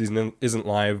Show this season isn't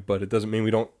live, but it doesn't mean we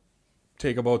don't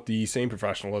take about the same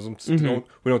professionalism.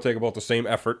 We don't take about the same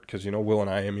effort because, Will and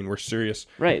I mean, we're serious.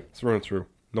 Right. Through and through.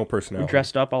 No personality. We're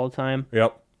dressed up all the time.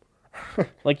 Yep.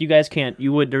 Like you guys can't,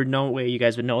 there's no way you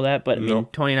guys would know that, but I mean,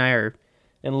 Tony and I are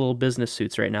in little business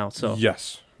suits right now, so.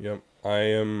 Yes. Yep. I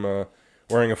am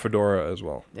wearing a fedora as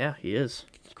well. Yeah, he is.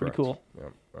 It's pretty cool.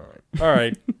 Yep. All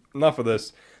right. Enough of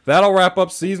this. That'll wrap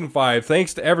up season 5.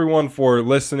 Thanks to everyone for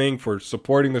listening, for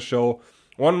supporting the show.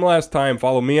 One last time,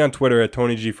 follow me on Twitter at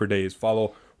Tony G for Days.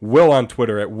 Follow Will on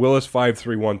Twitter at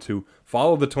Willis5312.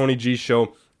 Follow the Tony G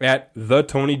Show at The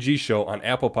Tony G Show on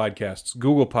Apple Podcasts,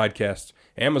 Google Podcasts,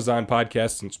 Amazon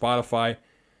Podcasts, and Spotify.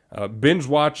 Binge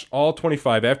watch all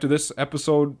 25. After this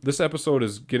episode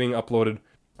is getting uploaded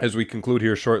as we conclude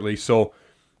here shortly. So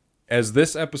as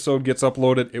this episode gets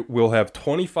uploaded, it will have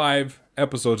 25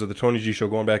 episodes of the Tony G Show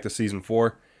going back to season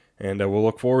 4. And we'll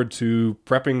look forward to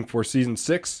prepping for season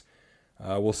 6.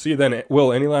 We'll see you then.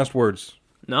 Will, any last words?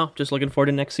 No, just looking forward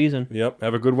to next season. Yep.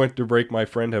 Have a good winter break, my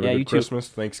friend. Have a good Christmas,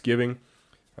 Thanksgiving.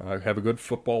 Have a good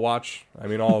football watch. I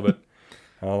mean, all of it.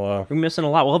 We're missing a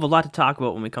lot. We'll have a lot to talk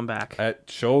about when we come back.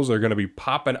 Shows are going to be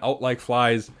popping out like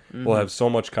flies. Mm-hmm. We'll have so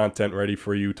much content ready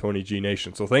for you, Tony G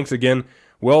Nation. So thanks again.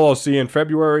 Will, I'll see you in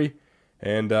February.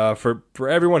 And for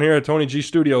everyone here at Tony G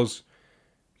Studios,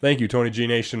 thank you, Tony G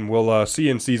Nation. We'll see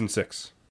you in season 6.